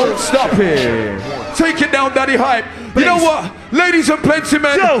still won't stop it. Take it down, Daddy Hype. You know what? Ladies and plenty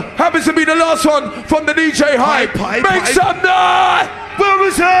men, happens to be the last one from the DJ Hype. Make some noise! Where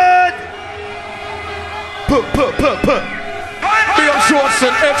was it? Put. Big up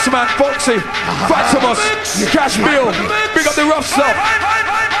Shortson, X-Man, Foxy, Fatimus, Cash Bill, big up the rough stuff.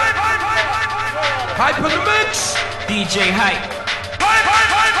 Hype on the mix. DJ Hype.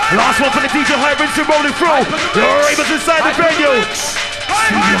 Last one for the DJ Hype, Vincent rolling through. The ravers inside the venue.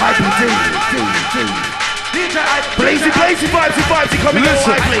 Stevie Hyper D. DJ Hype. Blazy vibes, he coming in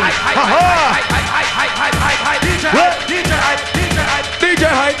lively. Ha-ha. DJ Hype. DJ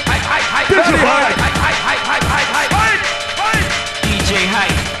Hype. DJ Hype. DJ Hype. DJ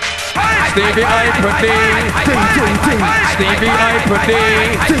Hype. Stevie Hyper D. Stevie Hyper D.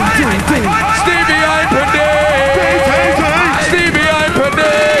 Stevie Hyper D. Stevie Hyper D.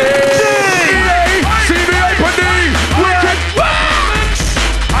 Stevie Hyper D. Wicked.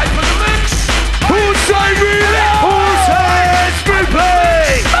 Hyper the mix. Who say we love? Who says we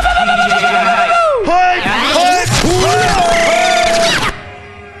play? Hype.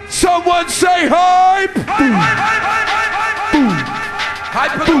 Someone say hype.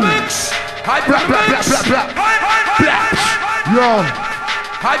 Hype on the mix. Hype on the mix. Yo.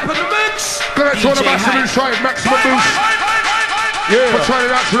 Hype on the mix. Gonna try the massive inside, maximum boost. Yeah. We're trying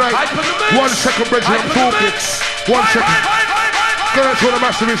it out tonight. 1 second, Bridget, I'm talking. 1 second. Gonna try the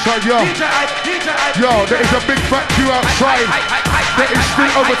massive inside, yo. Yo, there is a big fat queue outside. There is still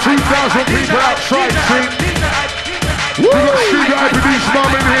over 2,000 people outside, see? We got Stevie Hyper D's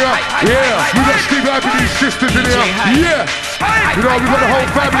mum in here. Yeah. We got Stevie Hyper D's sisters in here. Yeah. You know, we got the whole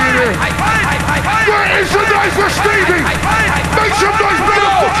family in here. Where is the noise for Stevie? Make some noise, make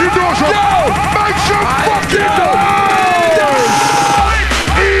the fucking doors up. Make some fucking noise.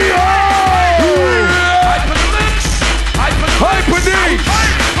 Hyper D.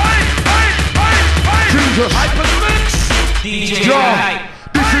 Jesus. DJ Yo, Hype.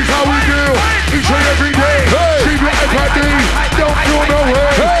 this is how we do each and every day. Stevie Hyper D, don't feel no way.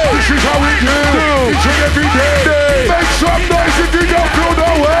 This is how we do each and every day. Make some noise if you don't feel no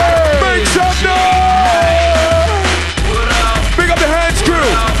way. Make some noise. Big up the hands crew.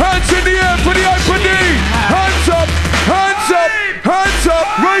 Hands in the air for the Hyper D. Hands up. Hands up. Hands up.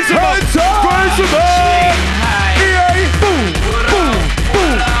 Raise them up. Hands up. Raise them up. EA. Boom. Boom.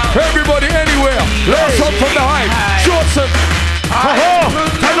 Boom. Everybody anywhere. Last one from the Hype. Shortson. Time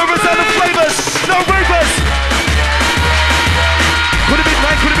to represent the flavors. No ravers. Could have been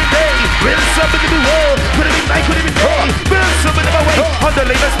night, could have been day. Really something in the world. Could have been night, could have been day. Really something in my way.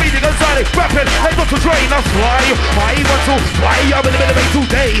 Underlay, that's speeding inside. Rapping, I got to drain. That's why I want to fly. I'm in the middle of it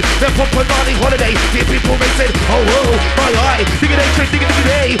today. They're from Panani holiday. The people may say, oh, whoa, my eye. Dig it, dig it,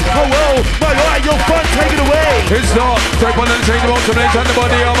 day. Oh, whoa, my eye. Your fun, take it away. It's not. Take one and change the motion. They turn the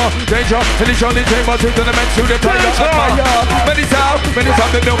body armor. Danger. And it's only take my two to the men to the fire. Many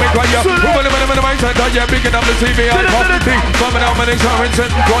times they don't make quiet. Woman, in the mind center. Yeah, big enough to see me. I'm popping. Coming out, many insurance.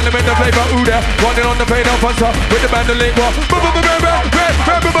 One them in the flavor. Ooh, there. One in on the fade off. With the band of link.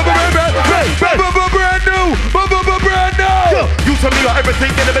 Brand new. You tell me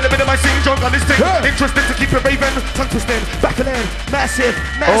everything in a bit of my singing junk on this thing. Interesting to keep it raving. Tongue twisting. Back and in. Massive.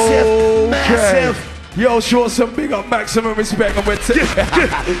 Massive. Yo, show some big up, maximum respect, and we're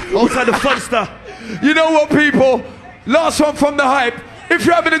outside the fun stuff. You know what, people? Last one from the Hype. If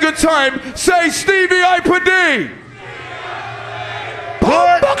you're having a good time, say Stevie Hyper D.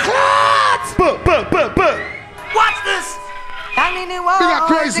 Watch this. Big up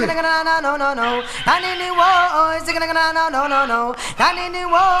crazy.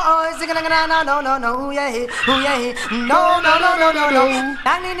 No.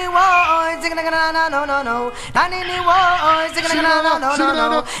 Down in the war,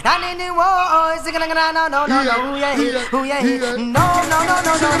 no. Down in the war, no. Yeah. No.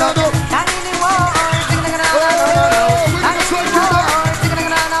 Down in the war, no.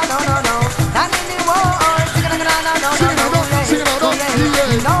 Down in the war, no. Down in the war, no. Yeah.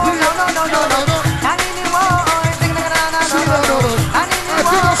 No. Down in the war,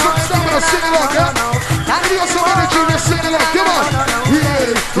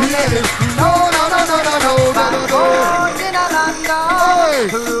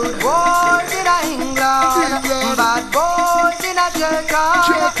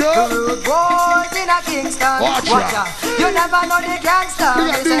 Watch out. You never know the gangster.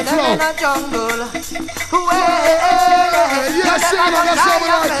 They say they're in a jungle. Yes, sir, that's how we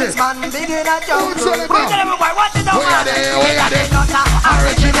like it. Man, big in a jungle. Where are they?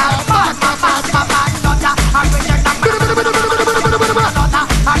 Original.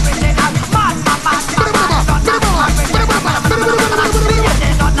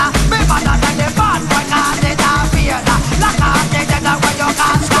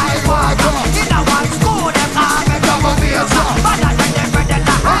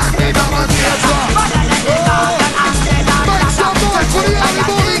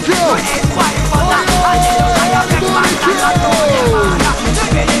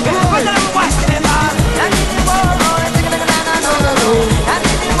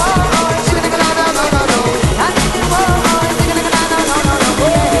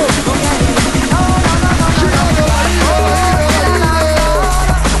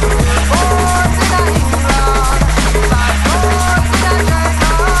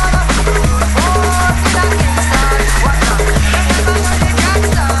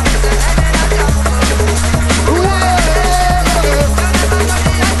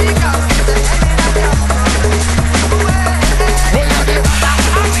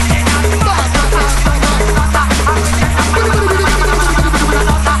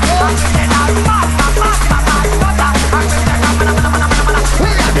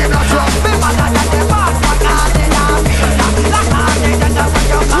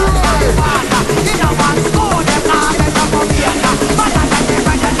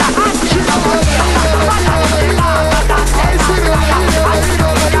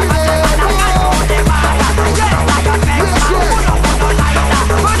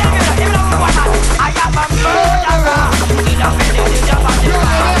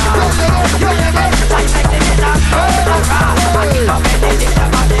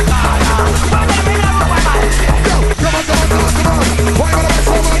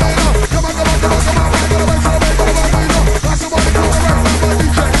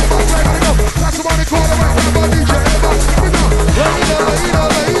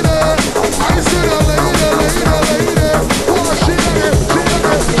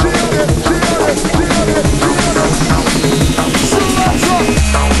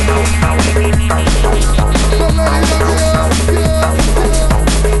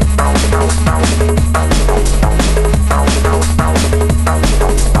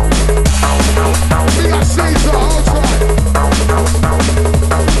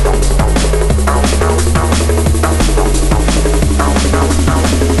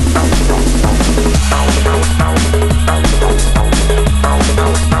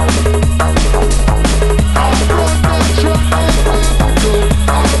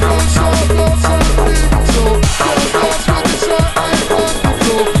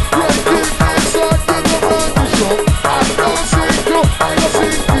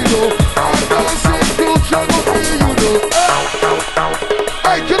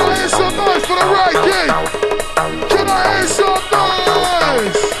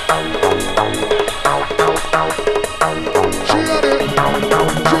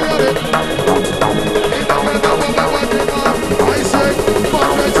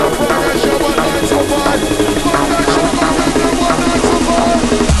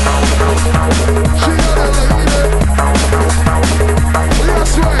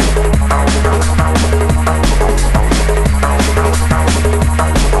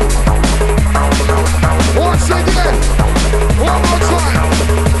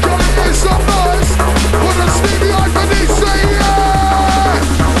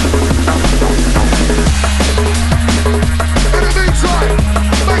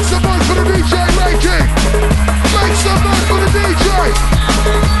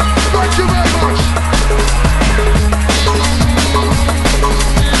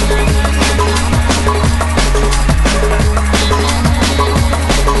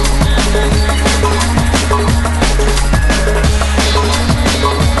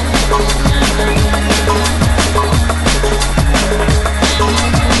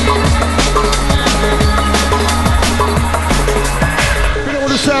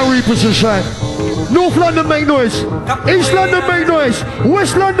 people to shine. North London make noise. East London make noise.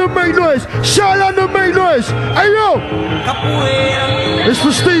 West London make noise. South London make noise. Hey yo! It's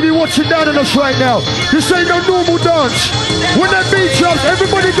for Stevie watching down on us right now. This ain't no normal dance. When that beat drops,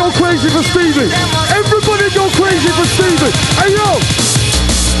 everybody go crazy for Stevie. Everybody go crazy for Stevie. Hey yo!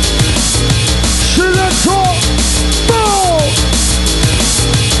 Selector! Boom!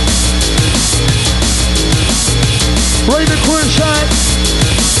 Raven Queen shine.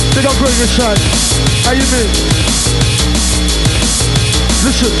 Big up Raven shine. How you mean?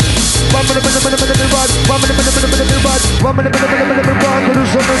 Listen.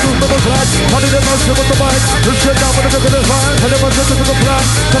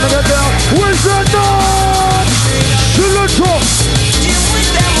 Where's that noise? Selector!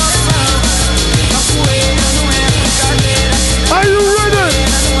 Are you ready?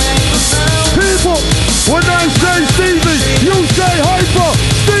 People, when I say Stevie, you say Hyper.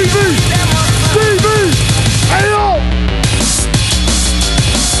 Stevie! Stevie! Hey yo!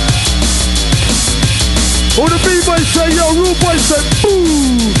 Or the B-boys say yo, rude boys say boo!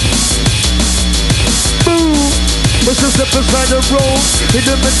 Boo! Let's just step aside the road. In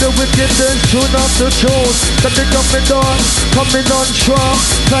the middle wicked and tune up the tune. Got the coming on, coming on strong.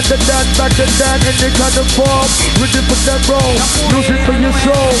 Got the dance, back the dance, and they kind of form. Ready for that roll, music for your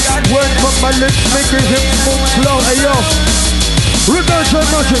soul. Word from my lips, making him move slow. Hey yo, reverse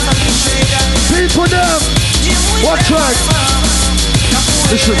magic. People them, what track?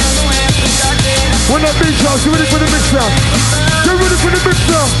 Listen. When that beat drops, get ready for the mix now. Get ready for the mix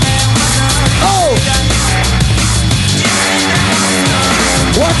now. Oh!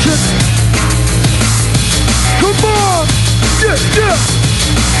 Watch it. Come on. Yeah, yeah.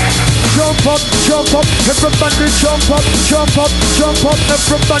 Jump up, everybody jump up,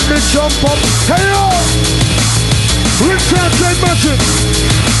 everybody jump up. Hey yo! Return play magic.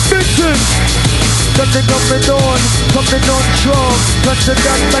 Big thing. Coming on strong. Touch the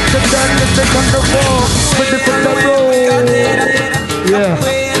dance, and they on the wall. Ready for the roll. Yeah.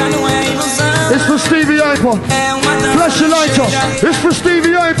 It's for Stevie Hyper. Flash your lighter. It's for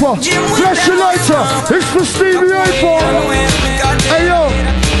Stevie Hyper. Flash your lighter. It's for Stevie Hyper. Hey yo.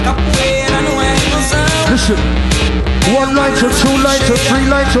 Listen. 1 lighter, 2 lighter,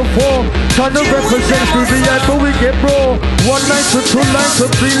 3 lighter, 4. Kind of represents Stevie Hyper, we get raw. 1 lighter, 2 lighter,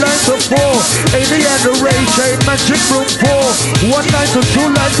 3 lighter, 4. Amy and the Ray Chain, Magic Room 4. 1 lighter, 2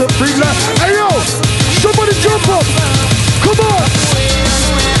 lighter, 3 lighter. Hey yo. Somebody jump up. Come on.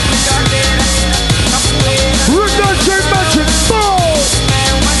 Rick that chain magic, boom!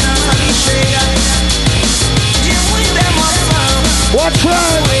 Watch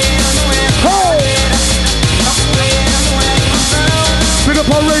out! Ho! Big up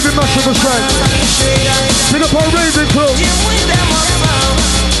our Raven massive side. Big up our Raven crew.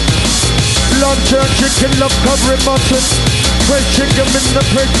 Love turn chicken, love covering mutton. Fresh chicken in the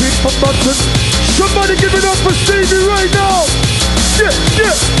fresh beef for mutton. Somebody give it up for Stevie right now! Yeah,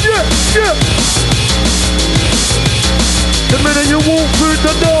 yeah, yeah, yeah! The minute you walk through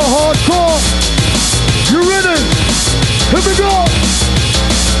the door, hardcore. You ready? Here we go.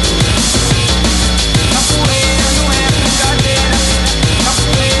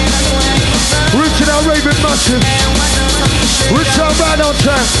 Reaching out Raven Massive. Reach out right on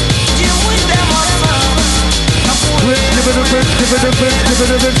track. Rinse, give it a rinse, give it a rinse, give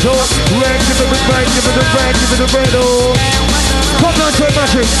it a rinse, oh. Red, give it a red, give it a red, give it a red, oh. Come on, track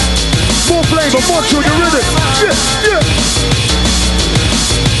magic. More flavor, more tune, you ready? Yeah, yeah.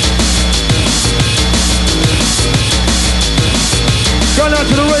 Going out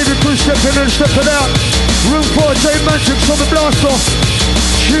to the Raven crew, stepping in, stepping out. Room 4, J Magic on the blast off.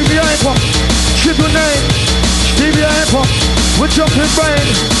 Stevie Hyper, triple name. Stevie Hyper, we're jumping rain.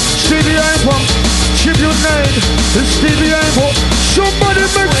 Stevie Hyper, triple name. It's Stevie Hyper. Somebody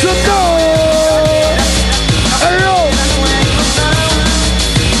make some noise. Hey yo.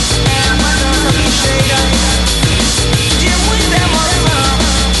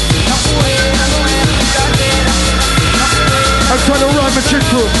 I'm trying to rhyme a chick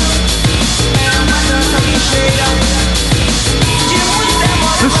through.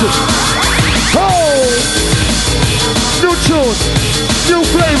 Listen. Oh! New tune. New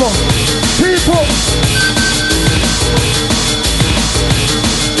flavor. People.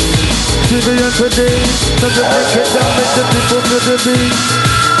 Stevie Hyper D. Doesn't make it down, make the people to the beat.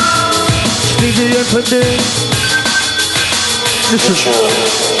 Stevie Hyper D. Listen.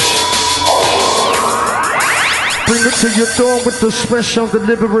 bring it to your door with the special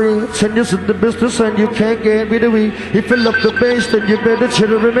delivery. 10 years in the business and you can't get rid of me. You fill up the base, then you better check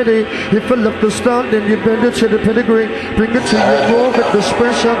the remedy. You fill up the start, then you better check the pedigree. Bring it to your door with the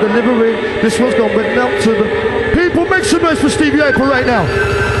special delivery. This one's going out to the people. Make some noise for Stevie Hyper right now.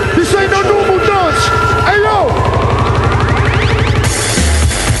 This ain't no normal dance. Hey yo!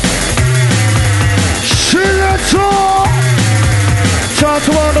 Talk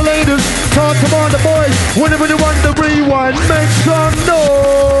to all the ladies, talk to all the boys. Whenever you want the rewind, make some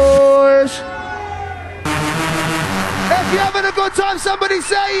noise. If you're having a good time, somebody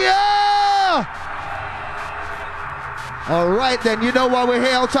say yeah. Alright then, you know why we're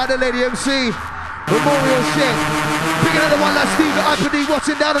here outside the Lady MC. Memorial shit. Picking another one like Stevie Hyper D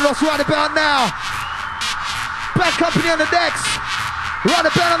watching down on us right about now. Bad company on the decks. Right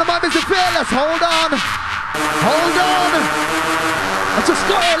about on the mic, Mr. Fearless. Hold on. Hold on. I just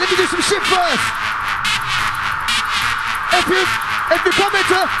got here. Let me do some shit first. If you come in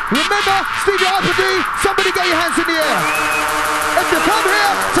to remember Stevie Hyper D, somebody get your hands in the air. If you come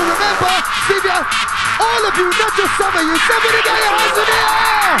here to remember Stevie, all of you, not just some of you, somebody get your hands in the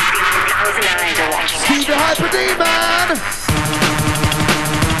air. Stevie Hyper D, man.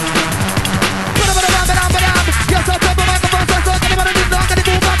 Yes, I'll drop a microphone, so anybody didn't know,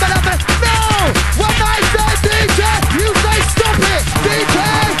 anybody move up and up. No! When I say DJ, you say stop it! DJ!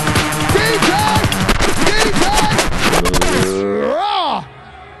 Raw!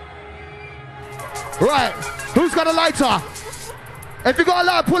 Right, who's got a lighter? If you got a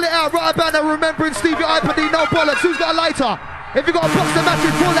lighter, pull it out right about now, remembering Stevie Hyper D, no bollocks. Who's got a lighter? If you got a box of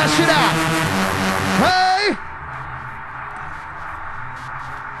matches, pull that shit out. Hey!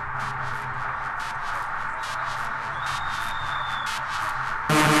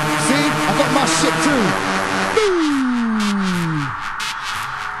 I got my shit too.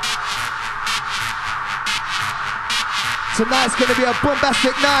 Tonight's gonna be a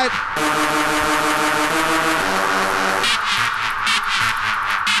bombastic night.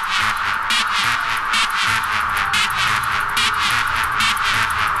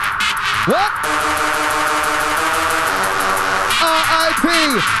 What? R.I.P.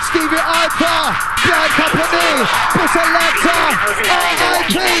 Stevie Hyper, Bad Company, Push a Selector.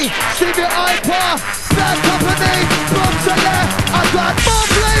 R.I.P. Stevie Hyper, Bad Company, Boom Select. I got more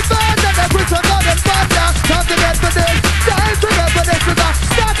flavor than the Britain Modern Thunder. Time to get for this, time to get for this.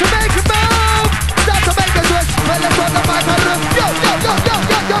 Start to make a move, start to make a twist. Well, let's run the mic on the yo, yo, yo, yo,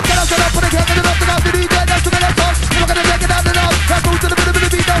 yo, yo. Get up, get up, put it down, get it up, get up, the DJ, that's the minute talk. Never gonna take it down and up. Let's move to the middle of the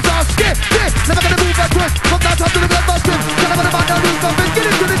beat, don't stop. Skip, skip, never gonna move that twist. From that top to the blood busting. Get up on the mic, now do something. Get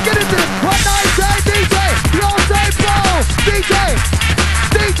into this, get into this. One night say DJ, you all say blow. DJ,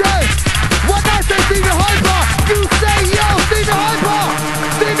 DJ. One night say Stevie Hyper. You say yo, Stevie Hyper.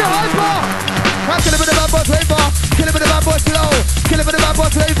 Stevie Hyper. I'm killing with the bad boy flavor. Killing with the bad boy flow. Killing with the bad boy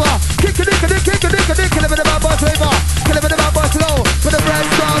flavor. Kick a dick, a dick, kick a dick, a dick. Killing with the bad boy flavor. Killing with the bad boy flow. With the red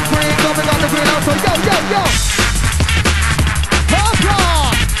star green, coming on the green also. Yo, yo, yo. Hyper.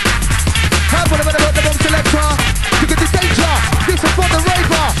 Hyper with the boom selector. You get the danger. This is for the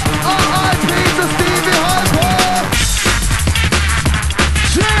raver. R.I.P. to Stevie Hyper.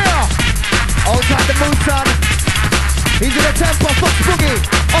 Yeah. Outside the moon, son. He's in the tempo, Fox Boogie.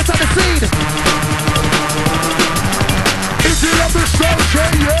 Outside the scene. If you love the show,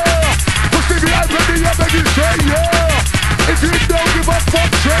 say yeah. For Stevie Hyper D, I beg you say yeah. If you don't give a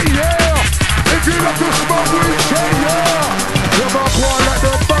fuck, say yeah. If you love to smoke weed, say yeah. Never go like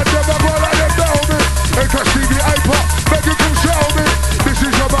them bad, never go like them down me. Hey, cause Stevie Hyper, beg you to show me. This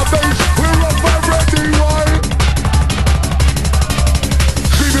is our base, we rock my ready, why?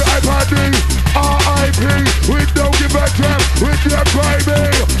 Stevie Hyper D, R.I.P. We don't give a damn with their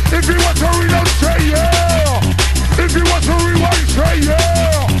grimy. If you want to reload, say yeah. If you want to rewind, say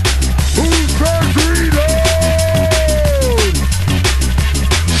yeah. Who says reload?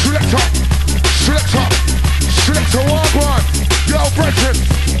 Selector, selector, selector, one. Yo, Brethren.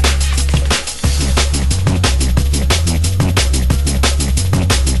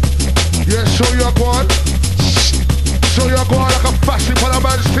 Yeah, show your one. Show your one like a fashion for the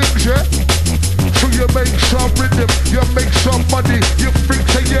man's things, yeah? So you make some rhythm, you make some money. You think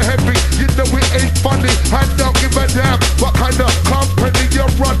say you're heavy, you know it ain't funny. I don't give a damn what kind of company you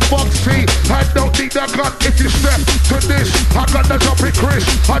run, Foxy. I don't need a gun if you step to this. I got the jumping Chris,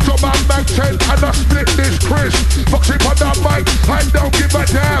 I drop my Mac 10 and I split this Chris. Foxy on the mic, I don't give a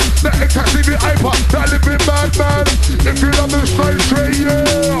damn. The Stevie Hyper, that living madman. If you love the style, say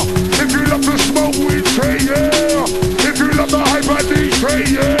yeah. If you love the smoke weed, say yeah. If you love the Hyper D, say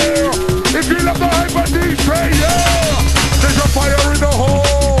yeah. If you love the Hyper D, say yeah. There's a fire in the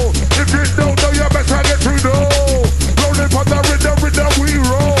hole. If you don't know, you better get to know.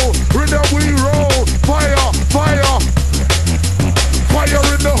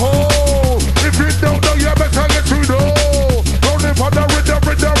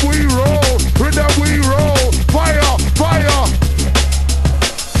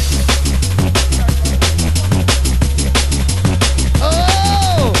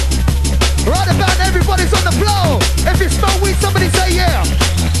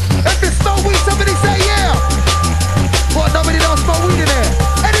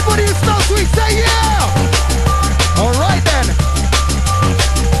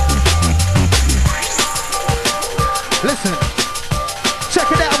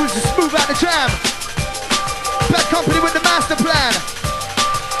 jam. Bad company with the master plan.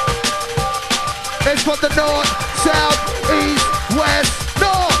 It's for the north, south, east, west,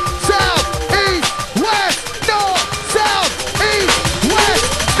 north, south, east, west, north, south, east, west.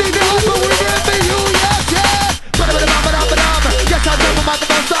 Stevie Hyper, we remember you, yeah. Yes, I'm double my the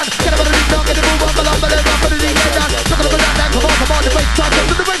son. Get up on the lead, don't get the move on, but I'm gonna run for the lead, get down. Look at the back, come on, the bass time,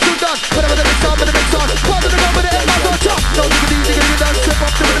 the bass too done. Whatever the mix on, but the mix on. Part of the run, but the head on top. No diggity, done, slip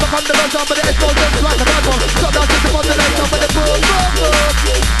off the rhythm, I'm the buzz on, but the head goes just like a bad one. Stop down, just upon the lights on, but the boom, boom, boom.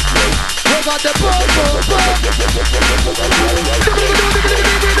 We got the boom, boom, boom.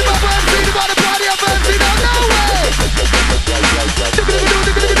 The party, I've ever seen on no way. The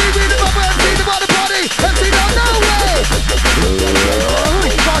party, I've seen on no way.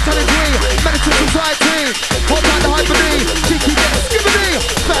 Vitality, medicine society. What about the Hyper D? Cheeky get skibbity.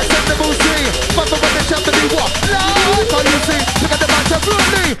 Fat and the boozy. But when they jump to do what? Lord, can't you see? Look at the match of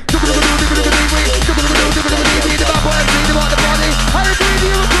fluently. The bad boy MC, the party. I agree, do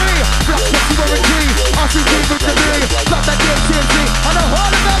you agree? Black sexy warranty. RCG with the D. Black that DMC. I know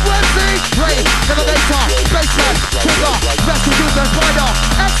all about WMC. Rave, elevator, baseman, trigger, rescue user, spider,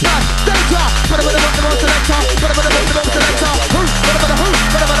 X-Man, data. But I'm gonna the most selector. But I'm gonna the most selector. Who?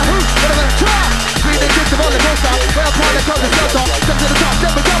 Be the gift of all the coaster. When I find the close and shelter. Step to the top,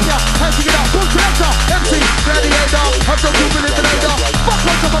 then we jump ya. Hands to get up, boom selector. MC, gladiator. I'm so cool with eliminator. Fuck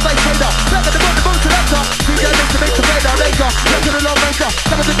once I'm a bass hater. Back at the boom selector. DJ makes the mix of radar later. Back to the long ranger.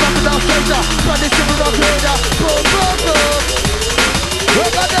 Never been dropping down stranger. Run this shit with our creator. Boom, boom, boom. We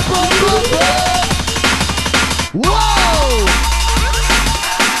got the boom, boom, boom. Whoa!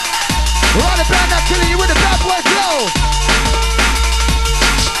 We're on the band now killing you with the bad boy flow.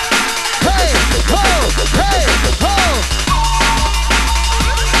 Hey, ho, hey, ho.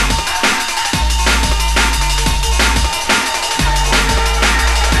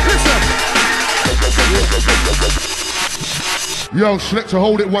 Listen. Yo, Selector,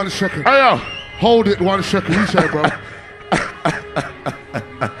 hold it 1 second. Hey, yo. Hold it 1 second. You say, bro.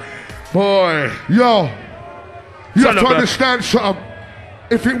 Boy. Yo. You have to understand something.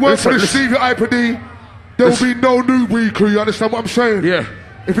 If it weren't for the Stevie Hyper D, there would be no Newbury crew. You understand what I'm saying? Yeah.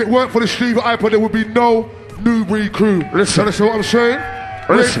 If it weren't for the Stevie Hyper, there would be no Newbury crew. Listen. You understand what I'm saying?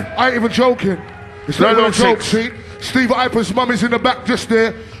 Listen. I ain't even joking. It's not even a joke, see? Stevie Hyper's mum is in the back just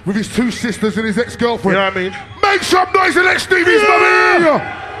there with his 2 sisters and his ex-girlfriend. You know what I mean? Make some noise and let Stevie's mum in!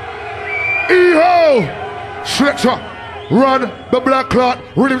 E-ho! Selector, run the black clot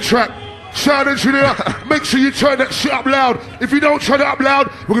rhythm track. Sound engineer, make sure you turn that shit up loud. If you don't turn it up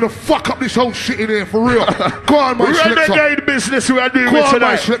loud, we're gonna fuck up this whole shit in here for real. Go on, my Selector. Renegade business we are doing Go on,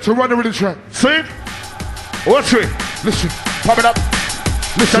 tonight. my Selector, run the rhythm track. See? Watch it. Listen. Pop it up.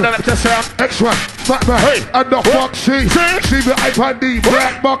 Listen. X-Ray, Fat Man, hey. And the Foxy, Stevie Hyper D,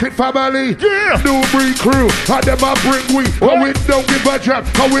 Black Market Family, Newbury crew, and them I bring we, I win don't give a jab,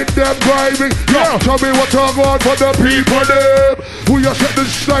 I win them grinding. Yo, tell me what I want for the people them. We are set the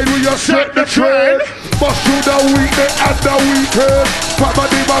style, we are set the trend. Bust through the weekend and the weekend. Fat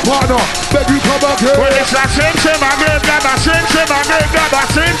Man, my partner, beg you come again. Well, it's like sim, I give gabba, sim, I give gabba,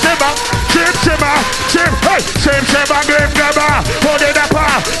 sim, hey, sim, I give gabba, hold it up.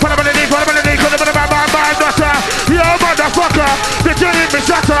 Put up on the knee, put up on the knee, put up on the my daughter. Yo, motherfucker, the killing me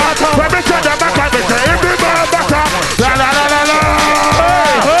shatter. When me turn the back, I be saying me butter. La la la la la.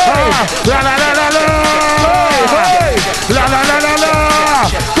 La la la la la. La la la la la.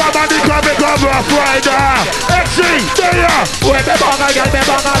 Somebody come Rough Rider. XC, there. When me bang a girl, me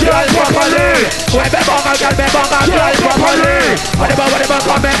bang a girl properly. When me bang a girl, me bang a girl properly. Whatever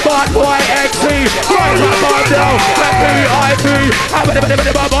come and bad boy XC. Right up on down, let me IP.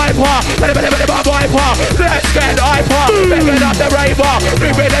 Let's get hyper, picking up the raver,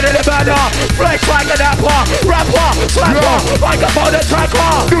 moving into the banner, flex like an apple, rapper, slapper, microphone and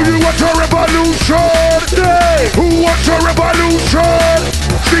tracker. Do you want a revolution? Yeah. Who wants a revolution?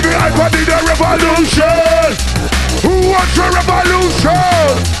 Stevie Hyper need a revolution. Who wants a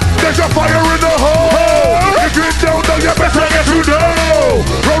revolution? There's a fire in the hole. If you don't know, you better get to know.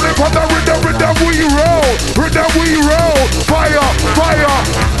 Rolling from the rhythm we roll. Rhythm we roll. Fire, fire.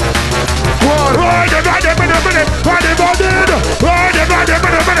 One. Ride it, ride it, minute. Ride it, ride it. Ride it, ride it,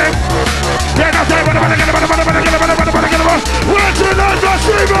 minute. Yeah, that's it. Where's the night of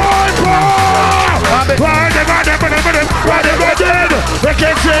Stevie Hyper? Ride it, ride it, minute. Ride it, ride it. We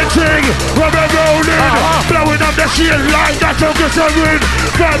can sing, we're rolling. Blowing up the shield like that of the sun.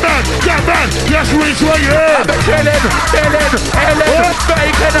 Yeah, man, yes, reach where you are. Killing,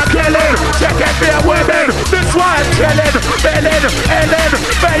 bacon and killing. Check it, be a women. This one, killing, bacon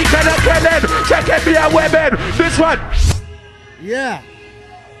and killing. Check it, be a women. This one. Yeah.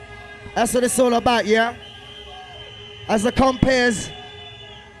 That's what it's all about, yeah? As the compares,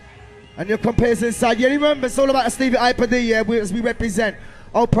 and your compares inside. Yeah, remember, it's all about the Stevie Hyper D, yeah? As we represent.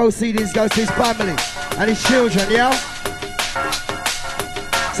 All proceedings goes to his family and his children, yeah?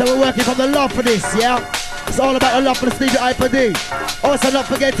 So we're working from the love for this, yeah? It's all about the love for the Stevie Hyper D. Also not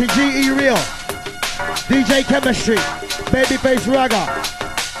forgetting GE Real, DJ Chemistry, Babyface Ragga.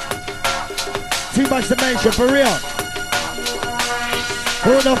 Too much to mention, for real.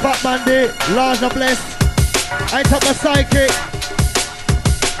 Who no Fat Monday, large no blessed. I top my psychic.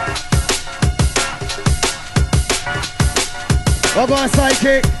 We're going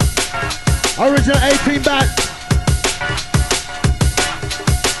psychic. Original 18 back.